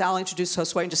Josue's. I'll introduce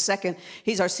Josue in just a second.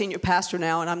 He's our senior pastor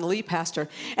now, and I'm the lead pastor.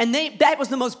 And that was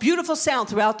the most beautiful sound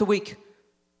throughout the week,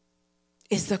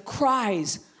 is the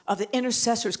cries of the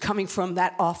intercessors coming from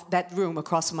that room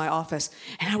across from my office.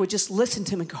 And I would just listen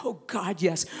to them and go, oh, God,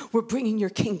 yes, we're bringing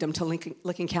your kingdom to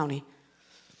Licking County.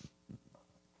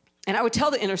 And I would tell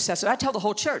the intercessor, I'd tell the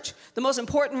whole church, the most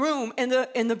important room in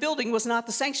the building was not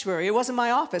the sanctuary. It wasn't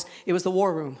my office. It was the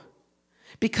war room.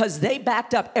 Because they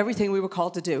backed up everything we were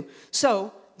called to do.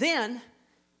 So then,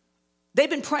 they've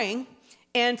been praying,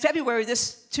 and February,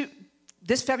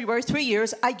 this February, 3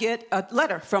 years, I get a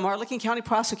letter from our Licking County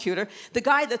prosecutor. The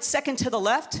guy that's second to the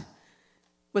left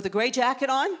with the gray jacket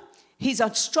on, he's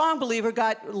a strong believer,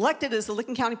 got elected as the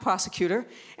Licking County prosecutor,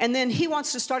 and then he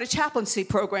wants to start a chaplaincy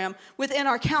program within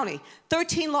our county,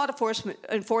 13 law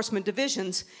enforcement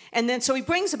divisions, and then so he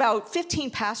brings about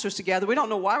 15 pastors together. We don't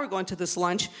know why we're going to this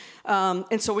lunch,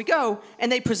 and so we go, and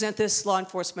they present this law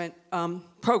enforcement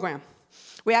program.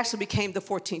 We actually became the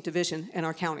 14th division in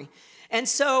our county. And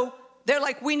so they're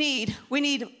like, we need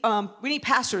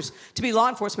pastors to be law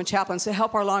enforcement chaplains to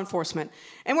help our law enforcement.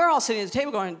 And we're all sitting at the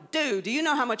table going, dude, do you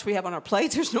know how much we have on our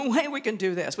plates? There's no way we can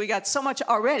do this. We got so much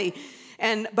already.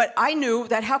 But I knew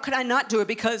that how could I not do it?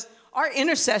 Because our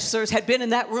intercessors had been in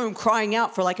that room crying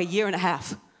out for like a year and a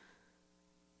half.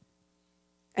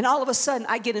 And all of a sudden,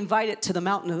 I get invited to the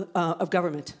mountain of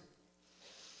government.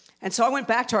 And so I went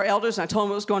back to our elders and I told them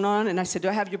what was going on. And I said, do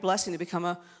I have your blessing to become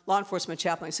a law enforcement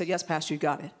chaplain? He said, yes, Pastor, you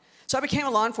got it. So I became a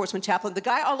law enforcement chaplain. The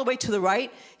guy all the way to the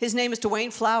right, his name is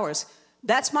Dwayne Flowers.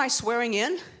 That's my swearing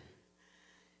in.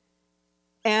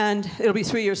 And it'll be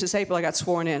 3 years this April I got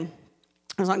sworn in. It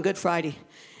was on Good Friday.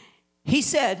 He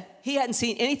said he hadn't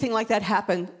seen anything like that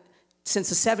happen since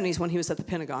the 70s when he was at the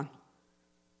Pentagon.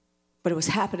 But it was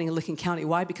happening in Licking County.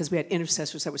 Why? Because we had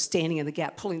intercessors that were standing in the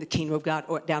gap, pulling the kingdom of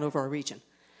God down over our region.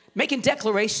 Making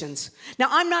declarations. Now,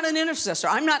 I'm not an intercessor.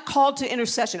 I'm not called to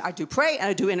intercession. I do pray and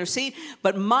I do intercede,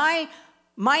 but my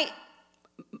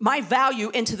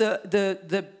value into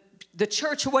the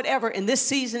church or whatever in this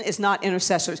season is not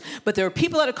intercessors. But there are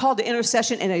people that are called to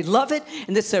intercession and they love it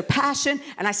and it's their passion,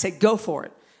 and I say, go for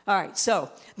it. All right, so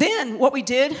then what we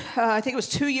did, I think it was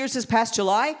 2 years this past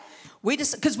July,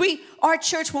 because our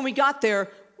church, when we got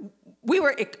there, we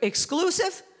were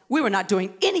exclusive. We were not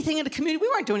doing anything in the community. We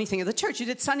weren't doing anything in the church. You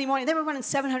did Sunday morning. They were running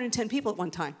 710 people at one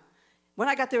time. When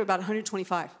I got there, about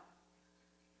 125.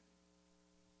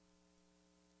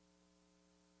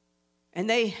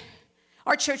 And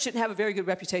our church didn't have a very good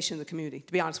reputation in the community,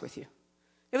 to be honest with you.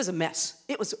 It was a mess.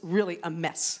 It was really a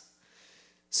mess.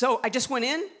 So I just went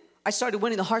in. I started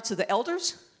winning the hearts of the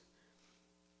elders.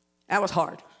 That was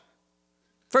hard.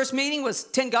 First meeting was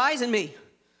 10 guys and me.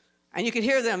 And you could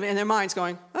hear them in their minds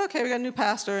going, okay, we got a new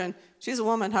pastor, and she's a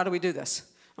woman. How do we do this?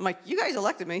 I'm like, you guys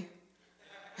elected me.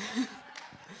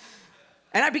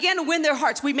 And I began to win their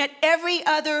hearts. We met every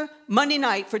other Monday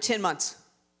night for 10 months.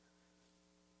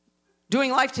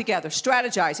 Doing life together,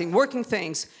 strategizing, working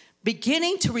things,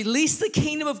 beginning to release the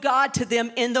kingdom of God to them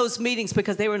in those meetings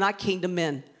because they were not kingdom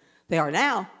men. They are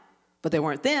now, but they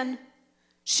weren't then.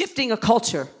 Shifting a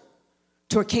culture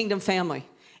to a kingdom family.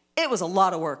 It was a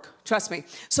lot of work, trust me.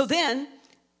 So then,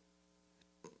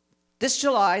 last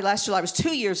July was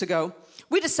 2 years ago,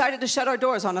 we decided to shut our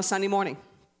doors on a Sunday morning.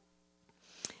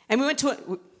 And we went to it.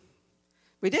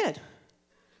 We did.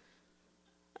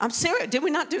 I'm serious. Did we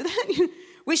not do that?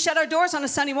 We shut our doors on a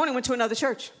Sunday morning, went to another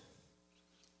church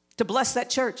to bless that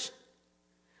church.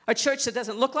 A church that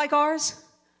doesn't look like ours,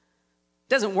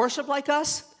 doesn't worship like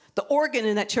us. The organ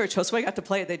in that church, Josue got to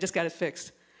play it. They just got it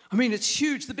fixed. I mean, it's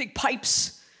huge, the big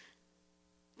pipes.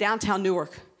 Downtown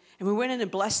Newark. And we went in and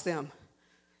blessed them.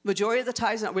 Majority of the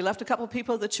tithes, we left a couple of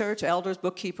people of the church, elders,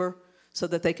 bookkeeper, so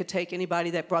that they could take anybody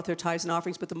that brought their tithes and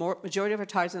offerings, but the majority of our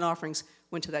tithes and offerings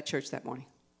went to that church that morning.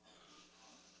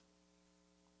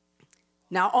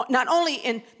 Now, not only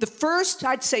in the first,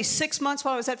 I'd say 6 months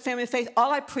while I was at Family of Faith,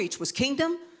 all I preached was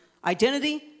kingdom,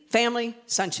 identity, family,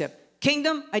 sonship.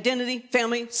 Kingdom, identity,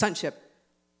 family, sonship.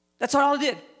 That's all I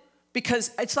did.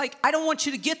 Because it's like, I don't want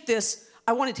you to get this,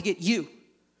 I want it to get you.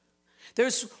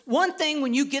 There's one thing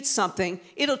when you get something,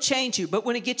 it'll change you, but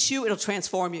when it gets you, it'll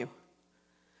transform you.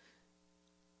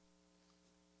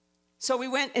 So we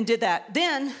went and did that.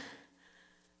 Then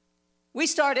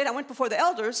I went before the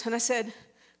elders, and I said,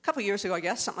 a couple years ago, I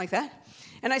guess, something like that,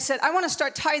 and I said, I want to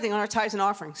start tithing on our tithes and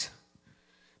offerings.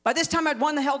 By this time, I'd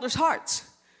won the elders' hearts.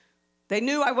 They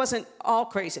knew I wasn't all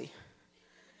crazy.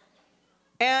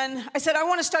 And I said, I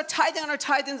want to start tithing on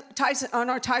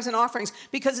our tithes and offerings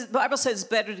because the Bible says it's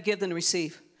better to give than to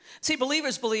receive. See,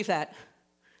 believers believe that.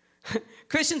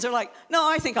 Christians are like, no,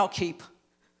 I think I'll keep.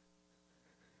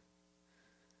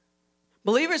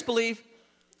 Believers believe,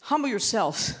 humble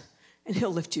yourselves and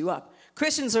he'll lift you up.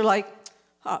 Christians are like,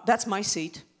 oh, that's my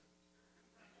seat.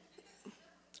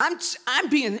 I'm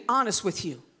being honest with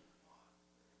you.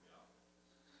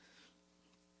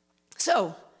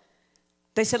 So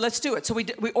they said, let's do it. So we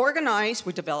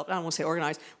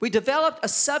developed a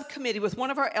subcommittee with one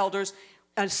of our elders,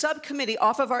 a subcommittee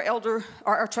off of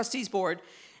our trustees board,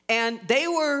 and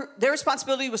their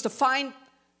responsibility was to find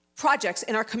projects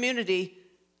in our community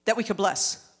that we could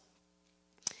bless.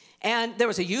 And there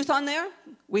was a youth on there.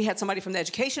 We had somebody from the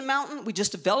Education Mountain. We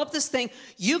just developed this thing.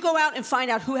 You go out and find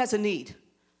out who has a need.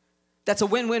 That's a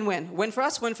win-win-win. Win for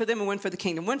us, win for them, and win for the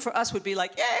kingdom. Win for us would be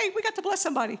like, yay, we got to bless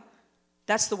somebody.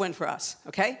 That's the win for us,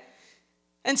 okay?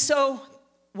 And so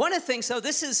one of the things,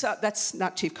 that's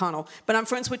not Chief Connell, but I'm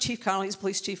friends with Chief Connell. He's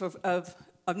police chief of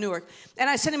Newark. And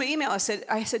I sent him an email. I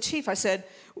said, Chief,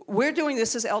 we're doing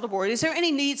this as elder board. Is there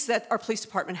any needs that our police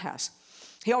department has?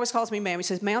 He always calls me ma'am. He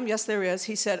says, ma'am, yes, there is.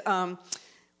 He said,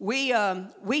 we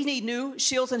need new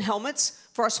shields and helmets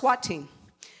for our SWAT team.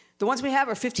 The ones we have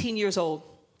are 15 years old.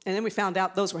 And then we found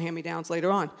out those were hand-me-downs later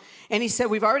on. And he said,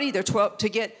 they're 12, to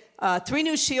get 3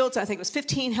 new shields, I think it was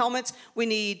 15 helmets. We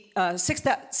need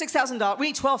 $6,000. We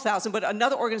need $12,000, but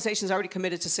another organization is already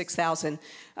committed to $6,000.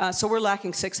 So we're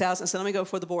lacking $6,000. So let me go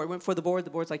for the board. Went for the board.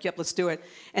 The board's like, yep, let's do it.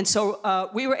 And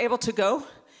so we were able to go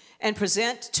and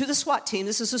present to the SWAT team.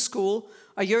 This is a school.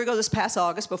 A year ago, this past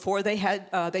August, before they had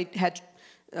what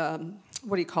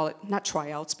do you call it? Not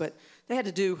tryouts, but they had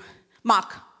to do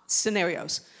mock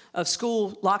scenarios of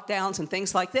school lockdowns and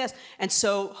things like this. And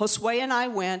so Josue and I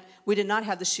went. We did not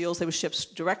have the shields. They were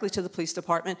shipped directly to the police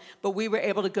department, but we were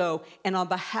able to go and on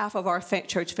behalf of our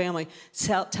church family,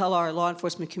 tell our law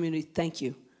enforcement community, thank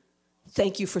you.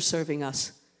 Thank you for serving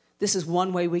us. This is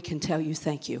one way we can tell you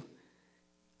thank you.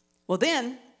 Well,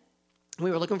 then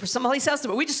we were looking for somebody else,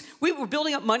 but we were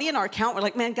building up money in our account. We're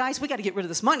like, man, guys, we got to get rid of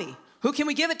this money. Who can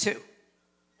we give it to?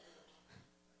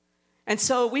 And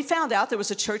so we found out there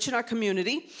was a church in our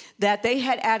community that they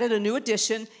had added a new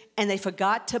addition, and they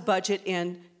forgot to budget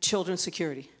in children's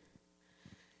security.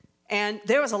 And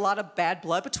there was a lot of bad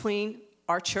blood between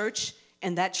our church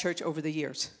and that church over the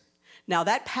years. Now,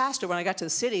 that pastor, when I got to the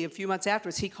city a few months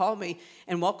afterwards, he called me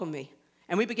and welcomed me.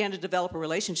 And we began to develop a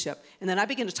relationship. And then I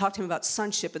began to talk to him about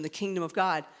sonship and the kingdom of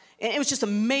God. And it was just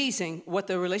amazing what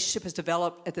the relationship has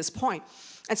developed at this point.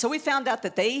 And so we found out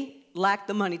that they lacked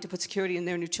the money to put security in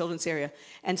their new children's area.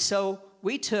 And so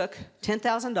we took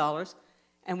 $10,000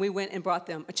 and we went and brought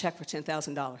them a check for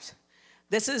 $10,000.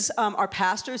 This is our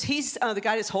pastors. He's the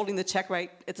guy that's holding the check right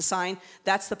at the sign.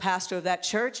 That's the pastor of that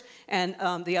church. And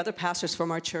the other pastors from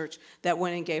our church that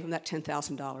went and gave him that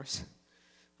 $10,000.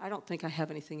 I don't think I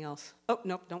have anything else. Oh,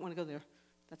 nope, don't want to go there.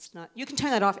 That's not, you can turn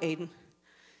that off, Aiden.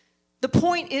 The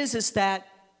point is that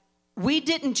we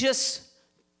didn't just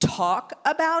talk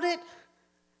about it,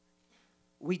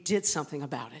 we did something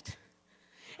about it.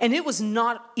 And it was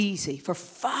not easy for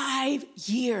 5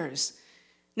 years.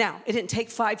 Now, it didn't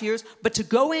take 5 years, but to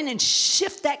go in and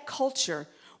shift that culture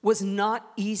was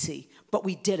not easy, but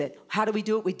we did it. How do we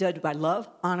do it? We did it by love,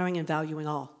 honoring, and valuing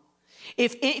all.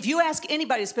 If you ask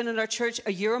anybody that's been in our church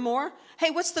a year or more, hey,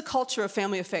 what's the culture of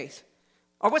Family of Faith?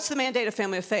 Or what's the mandate of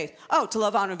Family of Faith? Oh, to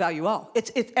love, honor, and value all.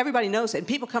 Everybody knows it. And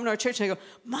people come to our church and they go,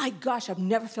 my gosh, I've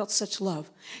never felt such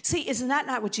love. See, isn't that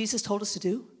not what Jesus told us to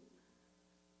do?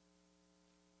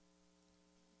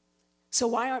 So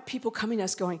why aren't people coming to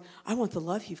us going, I want the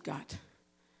love you've got.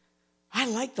 I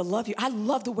like the love I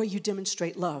love the way you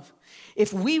demonstrate love.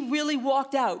 If we really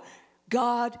walked out,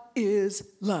 God is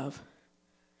love.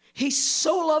 He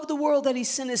so loved the world that he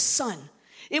sent his son.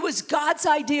 It was God's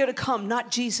idea to come, not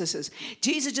Jesus's.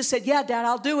 Jesus just said, yeah, Dad,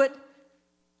 I'll do it.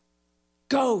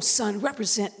 Go, son,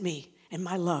 represent me and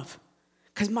my love.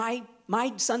 Because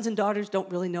my sons and daughters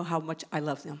don't really know how much I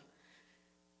love them.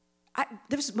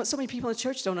 There's so many people in the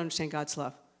church don't understand God's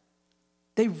love.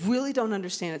 They really don't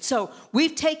understand it. So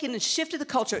we've taken and shifted the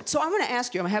culture. So I'm going to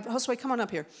ask you, I'm going to have Josue come on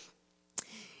up here.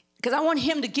 Because I want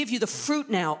him to give you the fruit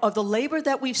now of the labor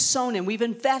that we've sown and we've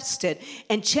invested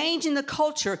and changing the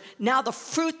culture. Now the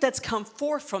fruit that's come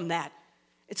forth from that.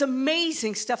 It's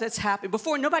amazing stuff that's happened.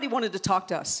 Before, nobody wanted to talk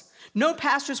to us. No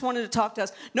pastors wanted to talk to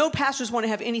us. No pastors want to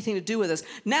have anything to do with us.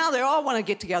 Now they all want to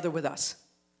get together with us.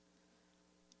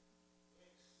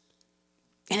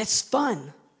 And it's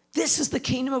fun. This is the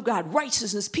kingdom of God.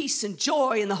 Righteousness, peace, and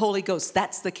joy in the Holy Ghost.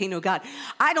 That's the kingdom of God.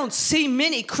 I don't see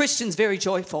many Christians very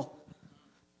joyful.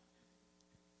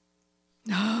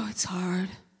 No, it's hard.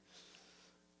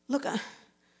 Look,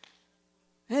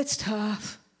 it's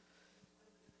tough.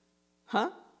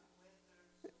 Huh?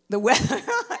 The weather.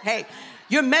 Hey,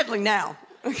 you're meddling now.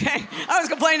 Okay, I was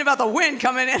complaining about the wind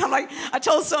coming in. I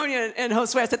told Sonia and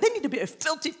Josue, I said, they need to be a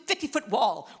filthy 50-foot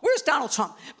wall. Where's Donald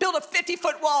Trump? Build a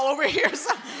 50-foot wall over here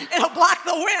so it'll block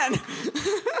the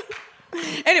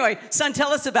wind. Anyway, son,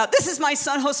 tell us about, this is my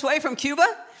son Josue from Cuba.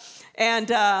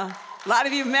 And a lot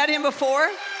of you have met him before.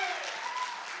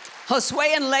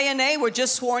 Josue and Leone were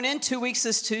just sworn in 2 weeks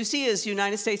this Tuesday as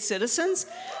United States citizens.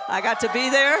 I got to be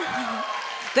there.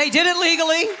 They did it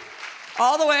legally,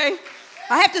 all the way.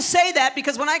 I have to say that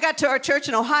because when I got to our church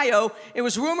in Ohio, it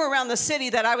was rumor around the city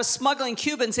that I was smuggling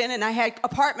Cubans in, and I had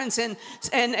apartments in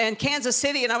Kansas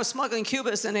City, and I was smuggling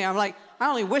Cubans in there. I'm like, I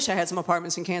only wish I had some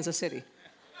apartments in Kansas City.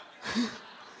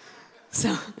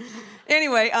 So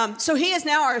anyway, so he is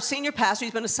now our senior pastor.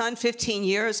 He's been a son 15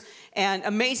 years, and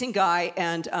amazing guy.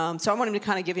 And so I want him to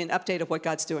kind of give you an update of what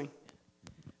God's doing.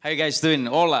 How you guys doing?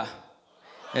 Hola.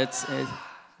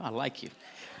 I like you.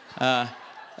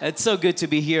 It's so good to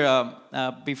be here.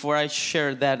 Before I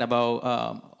share that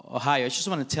about Ohio, I just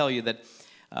want to tell you that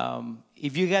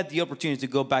if you get the opportunity to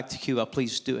go back to Cuba,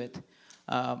 please do it.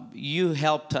 You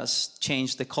helped us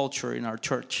change the culture in our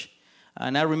church.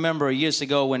 And I remember years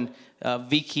ago when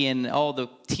Vicky and all the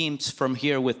teams from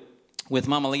here with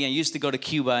Mama Leah used to go to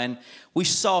Cuba, and we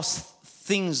saw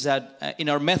things that in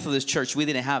our Methodist church we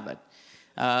didn't have it.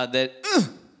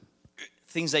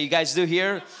 Things that you guys do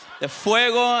here, the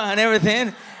fuego and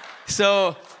everything.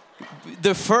 So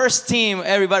the first team,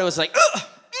 everybody was like,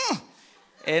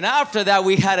 and after that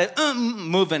we had it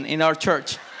moving in our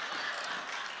church.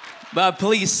 But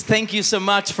please, thank you so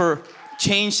much for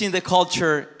changing the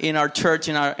culture in our church,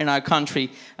 in our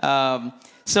country. So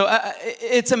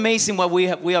it's amazing what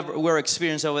we're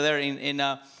experiencing over there in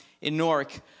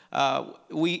Newark.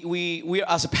 We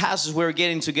as a pastors, we're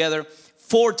getting together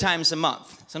 4 times a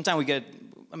month. Sometimes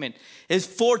it's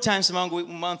 4 times a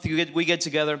month we get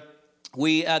together.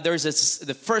 There's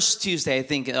the first Tuesday, I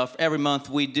think, of every month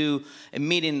we do a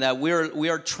meeting that we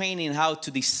are training how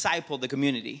to disciple the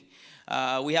community.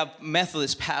 We have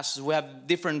Methodist pastors. We have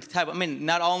different type.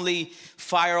 Not only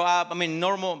fire up.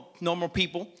 Normal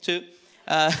people too.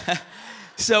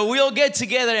 So we'll get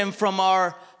together, and from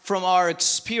our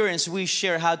experience, we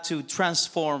share how to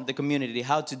transform the community,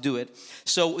 how to do it.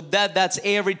 So that's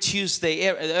every Tuesday,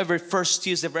 every first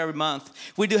Tuesday of every month.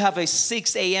 We do have a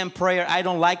 6 a.m. prayer. I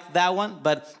don't like that one,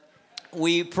 but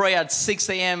we pray at 6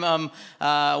 a.m.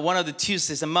 One of the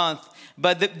Tuesdays a month.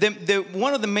 But the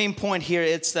one of the main point here,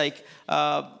 it's like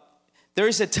there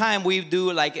is a time we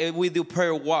do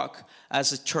prayer walk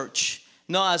as a church,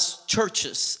 not as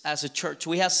churches, as a church.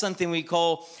 We have something we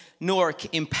call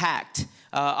Newark Impact.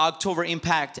 October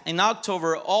Impact. In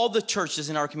October, all the churches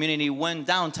in our community went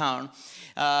downtown.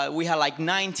 We had like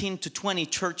 19 to 20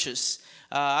 churches.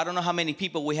 I don't know how many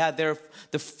people we had there.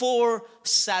 The 4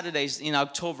 Saturdays in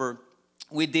October,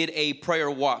 we did a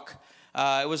prayer walk.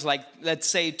 It was like, let's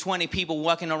say 20 people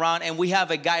walking around, and we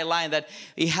have a guideline that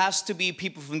it has to be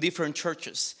people from different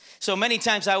churches. So many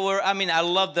times I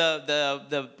love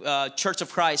the Church of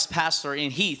Christ pastor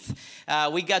in Heath.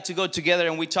 We got to go together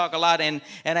and we talk a lot, and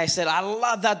I said, I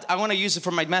love that. I want to use it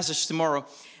for my message tomorrow.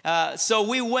 So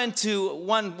we went to,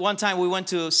 one time we went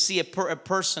to see a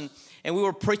person, and we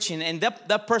were preaching, and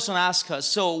that person asked us,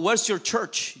 so what's your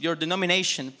church, your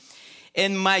denomination?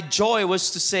 And my joy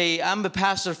was to say, I'm the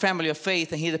pastor of Family of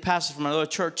Faith, and he's the pastor from another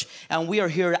church, and we are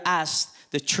here as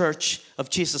the Church of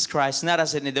Jesus Christ, not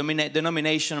as a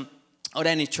denomination or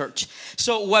any church.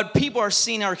 So what people are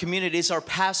seeing in our communities are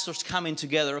pastors coming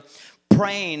together,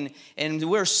 praying, and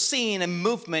we're seeing a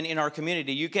movement in our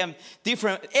community. You can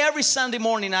every Sunday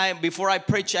morning before I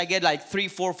preach, I get like 3,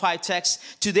 4, 5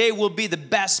 texts. Today will be the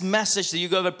best message that you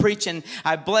ever preach, and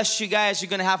I bless you guys. You're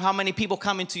gonna have how many people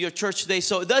coming to your church today?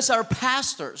 So those are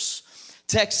pastors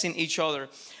texting each other.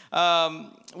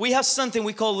 We have something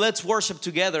we call Let's Worship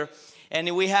Together,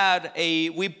 and we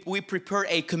prepared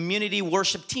a community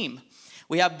worship team.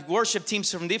 We have worship teams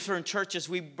from different churches.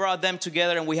 We brought them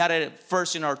together and we had it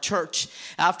first in our church.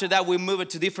 After that, we moved it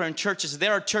to different churches.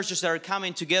 There are churches that are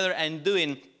coming together and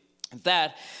doing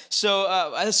that.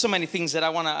 So there's so many things that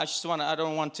I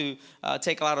don't want to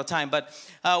take a lot of time. But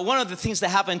one of the things that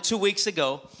happened 2 weeks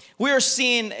ago, we are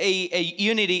seeing a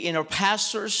unity in our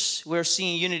pastors. We're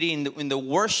seeing unity in the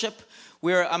worship.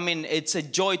 It's a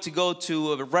joy to go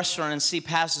to a restaurant and see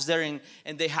pastors there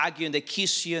and they hug you and they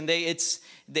kiss you and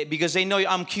because they know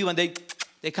I'm cute and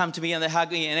they come to me and they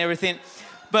hug me and everything.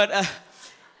 But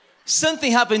something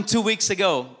happened 2 weeks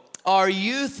ago. Our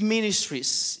youth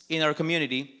ministries in our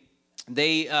community,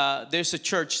 there's a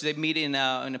church. They meet in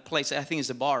a place, I think it's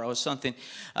a bar or something,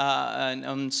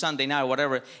 on Sunday night or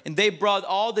whatever. And they brought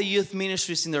all the youth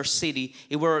ministries in their city.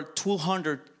 It were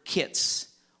 200 kids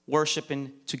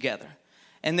worshiping together.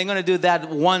 And they're going to do that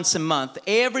once a month.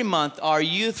 Every month, our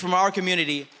youth from our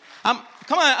community.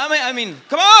 Come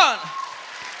on.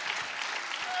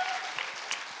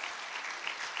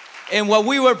 And while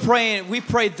we were praying, we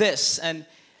prayed this. And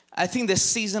I think the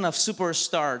season of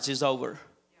superstars is over.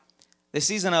 The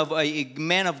season of a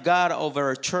man of God over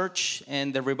a church,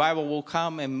 and the revival will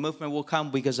come and movement will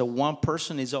come because of one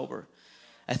person is over.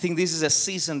 I think this is a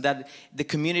season that the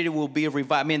community will be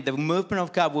revived. The movement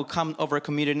of God will come over a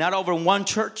community, not over one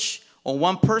church or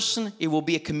one person. It will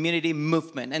be a community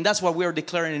movement. And that's what we are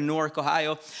declaring in Newark,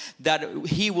 Ohio, that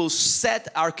He will set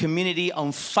our community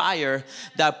on fire,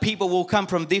 that people will come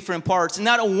from different parts.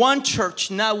 Not one church,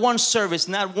 not one service,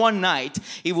 not one night.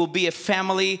 It will be a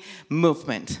family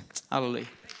movement. Hallelujah.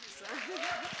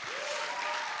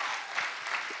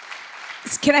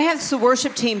 Can I have the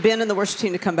worship team, Ben and the worship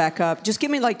team, to come back up? Just give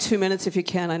me like 2 minutes if you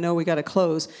can. I know we got to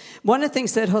close. One of the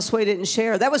things that Josue didn't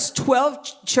share, that was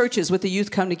 12 churches with the youth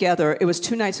come together. It was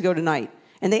 2 nights ago tonight.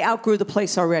 And they outgrew the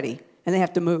place already. And they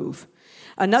have to move.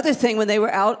 Another thing, when they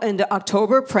were out in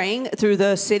October praying through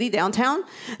the city downtown,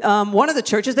 one of the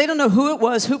churches, they don't know who it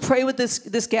was, who prayed with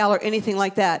this gal or anything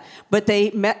like that. But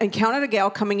they encountered a gal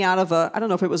coming out of I don't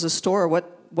know if it was a store or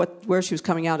where she was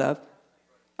coming out of.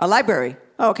 A library.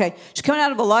 Oh, okay. She's coming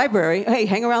out of a library. Hey,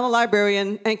 hang around the library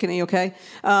in Ankeny, okay?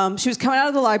 She was coming out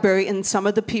of the library, and some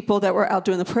of the people that were out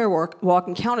doing the prayer walk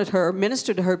encountered her,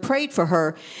 ministered to her, prayed for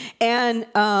her, and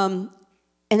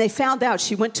they found out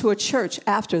she went to a church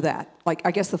after that, like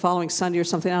I guess the following Sunday or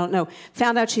something, I don't know.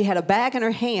 Found out she had a bag in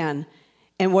her hand,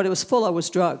 and what it was full of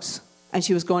was drugs, and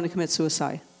she was going to commit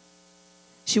suicide.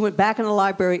 She went back in the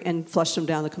library and flushed them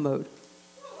down the commode.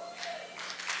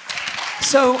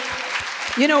 So,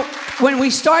 when we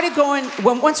started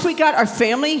once we got our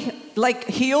family,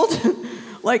 healed,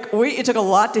 it took a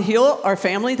lot to heal our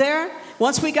family there.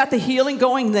 Once we got the healing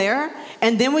going there,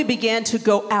 and then we began to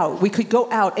go out. We could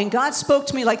go out. And God spoke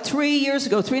to me 3.5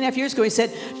 years ago. He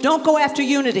said, don't go after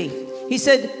unity. He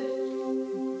said,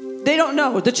 they don't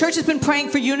know. The church has been praying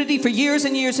for unity for years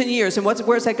and years and years. And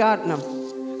where's that gotten them?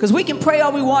 Because we can pray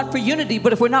all we want for unity,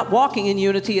 but if we're not walking in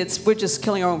unity, we're just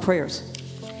killing our own prayers.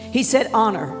 He said,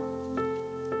 honor.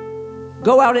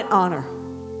 Go out and honor.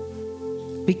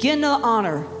 Begin to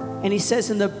honor. And he says,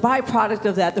 in the byproduct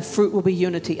of that, the fruit will be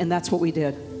unity. And that's what we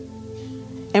did.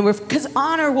 And because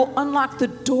honor will unlock the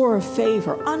door of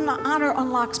favor. Honor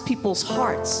unlocks people's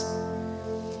hearts.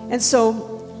 And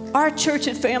so our church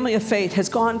and family of faith has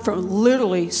gone from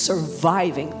literally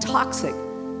surviving, toxic,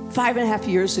 5.5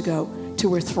 years ago, to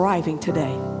we're thriving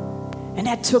today. And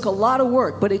that took a lot of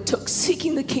work, but it took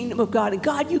seeking the kingdom of God. And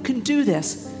God, you can do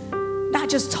this. Not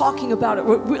just talking about it,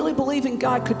 but really believing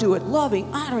God could do it,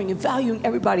 loving, honoring, and valuing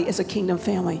everybody as a kingdom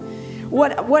family.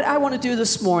 What I want to do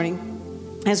this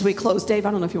morning as we close, Dave,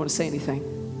 I don't know if you want to say anything.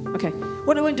 Okay.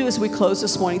 What I want to do as we close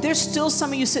this morning, there's still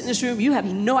some of you sitting in this room, you have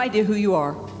no idea who you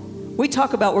are. We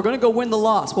talk about we're going to go win the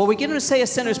lost. Well, we get them to say a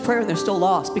sinner's prayer and they're still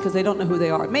lost because they don't know who they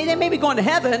are. They may be going to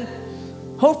heaven,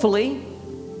 hopefully,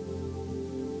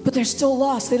 but they're still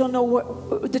lost. They don't know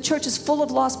what. The church is full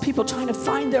of lost people trying to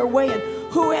find their way. And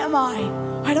who am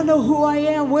I? I don't know who I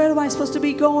am. Where am I supposed to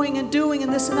be going and doing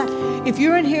and this and that? If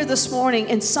you're in here this morning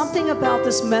and something about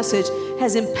this message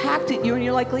has impacted you and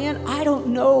you're like, Leanne, I don't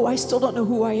know. I still don't know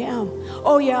who I am.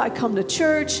 Oh yeah, I come to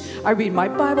church. I read my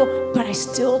Bible, but I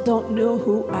still don't know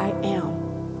who I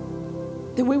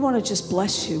am. then we want to just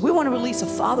bless you. We want to release a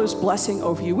Father's blessing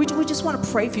over you. We just want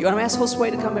to pray for you. I'm going to ask Josue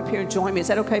to come up here and join me. Is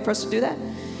that okay for us to do that?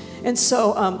 And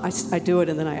so I do it,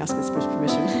 and then I ask his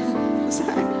permission.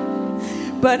 Sorry.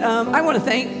 But I want to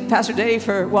thank Pastor Dave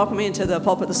for welcoming me into the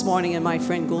pulpit this morning, and my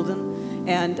friend Goulden.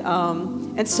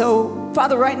 And so,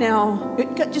 Father, right now,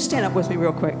 just stand up with me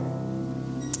real quick.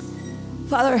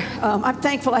 Father, I'm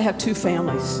thankful I have two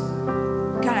families.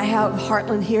 God, I have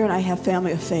Heartland here, and I have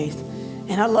Family of Faith.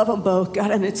 And I love them both,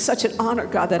 God, and it's such an honor,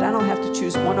 God, that I don't have to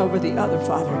choose one over the other,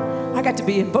 Father. I got to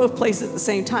be in both places at the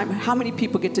same time. How many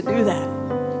people get to do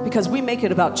that? Because we make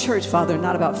it about church, Father,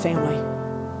 not about family.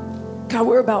 God,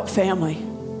 we're about family.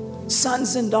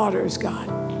 Sons and daughters, God,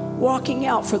 walking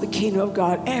out for the kingdom of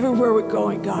God everywhere we're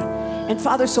going, God. And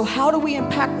Father, so how do we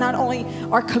impact not only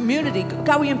our community?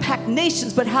 God, we impact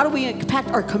nations, but how do we impact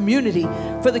our community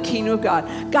for the kingdom of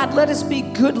God? God, let us be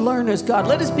good learners, God.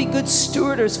 Let us be good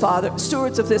stewards, Father,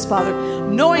 stewards of this, Father,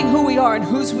 knowing who we are and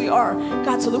whose we are,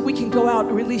 God, so that we can go out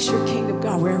and release your kingdom,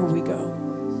 God, wherever we go.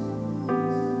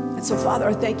 And so, Father,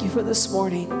 I thank you for this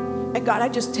morning. And God, I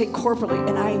just take corporately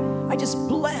and I just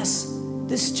bless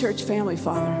this church family,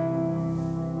 Father,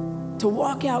 to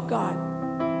walk out, God,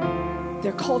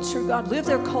 their culture, God, live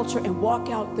their culture and walk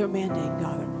out their mandate,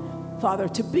 God. Father,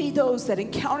 to be those that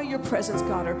encounter your presence,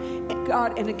 God,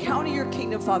 and encounter your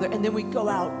kingdom, Father, and then we go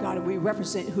out, God, and we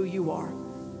represent who you are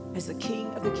as the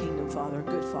King of the kingdom, Father,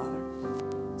 good Father.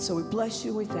 So we bless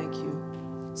you, we thank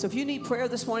you. So if you need prayer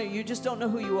this morning, you just don't know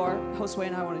who you are, Josue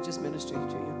and I want to just minister to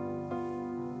you.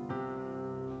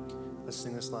 Let's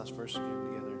sing this last verse again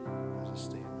together as a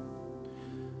statement.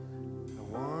 I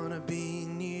want to be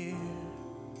near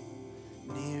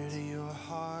to your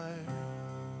heart,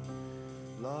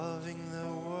 loving the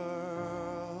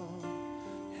world,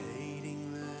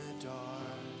 hating the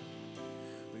dark.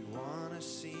 We want to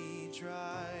see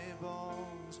dry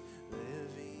bones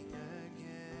living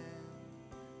again,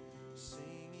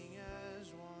 singing as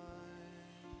one.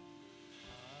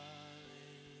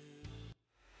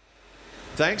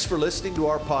 Thanks for listening to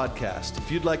our podcast.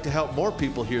 If you'd like to help more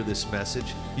people hear this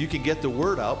message, you can get the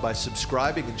word out by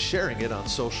subscribing and sharing it on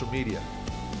social media.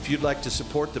 If you'd like to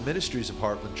support the ministries of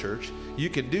Heartland Church,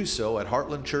 you can do so at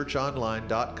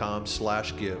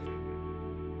heartlandchurchonline.com/give.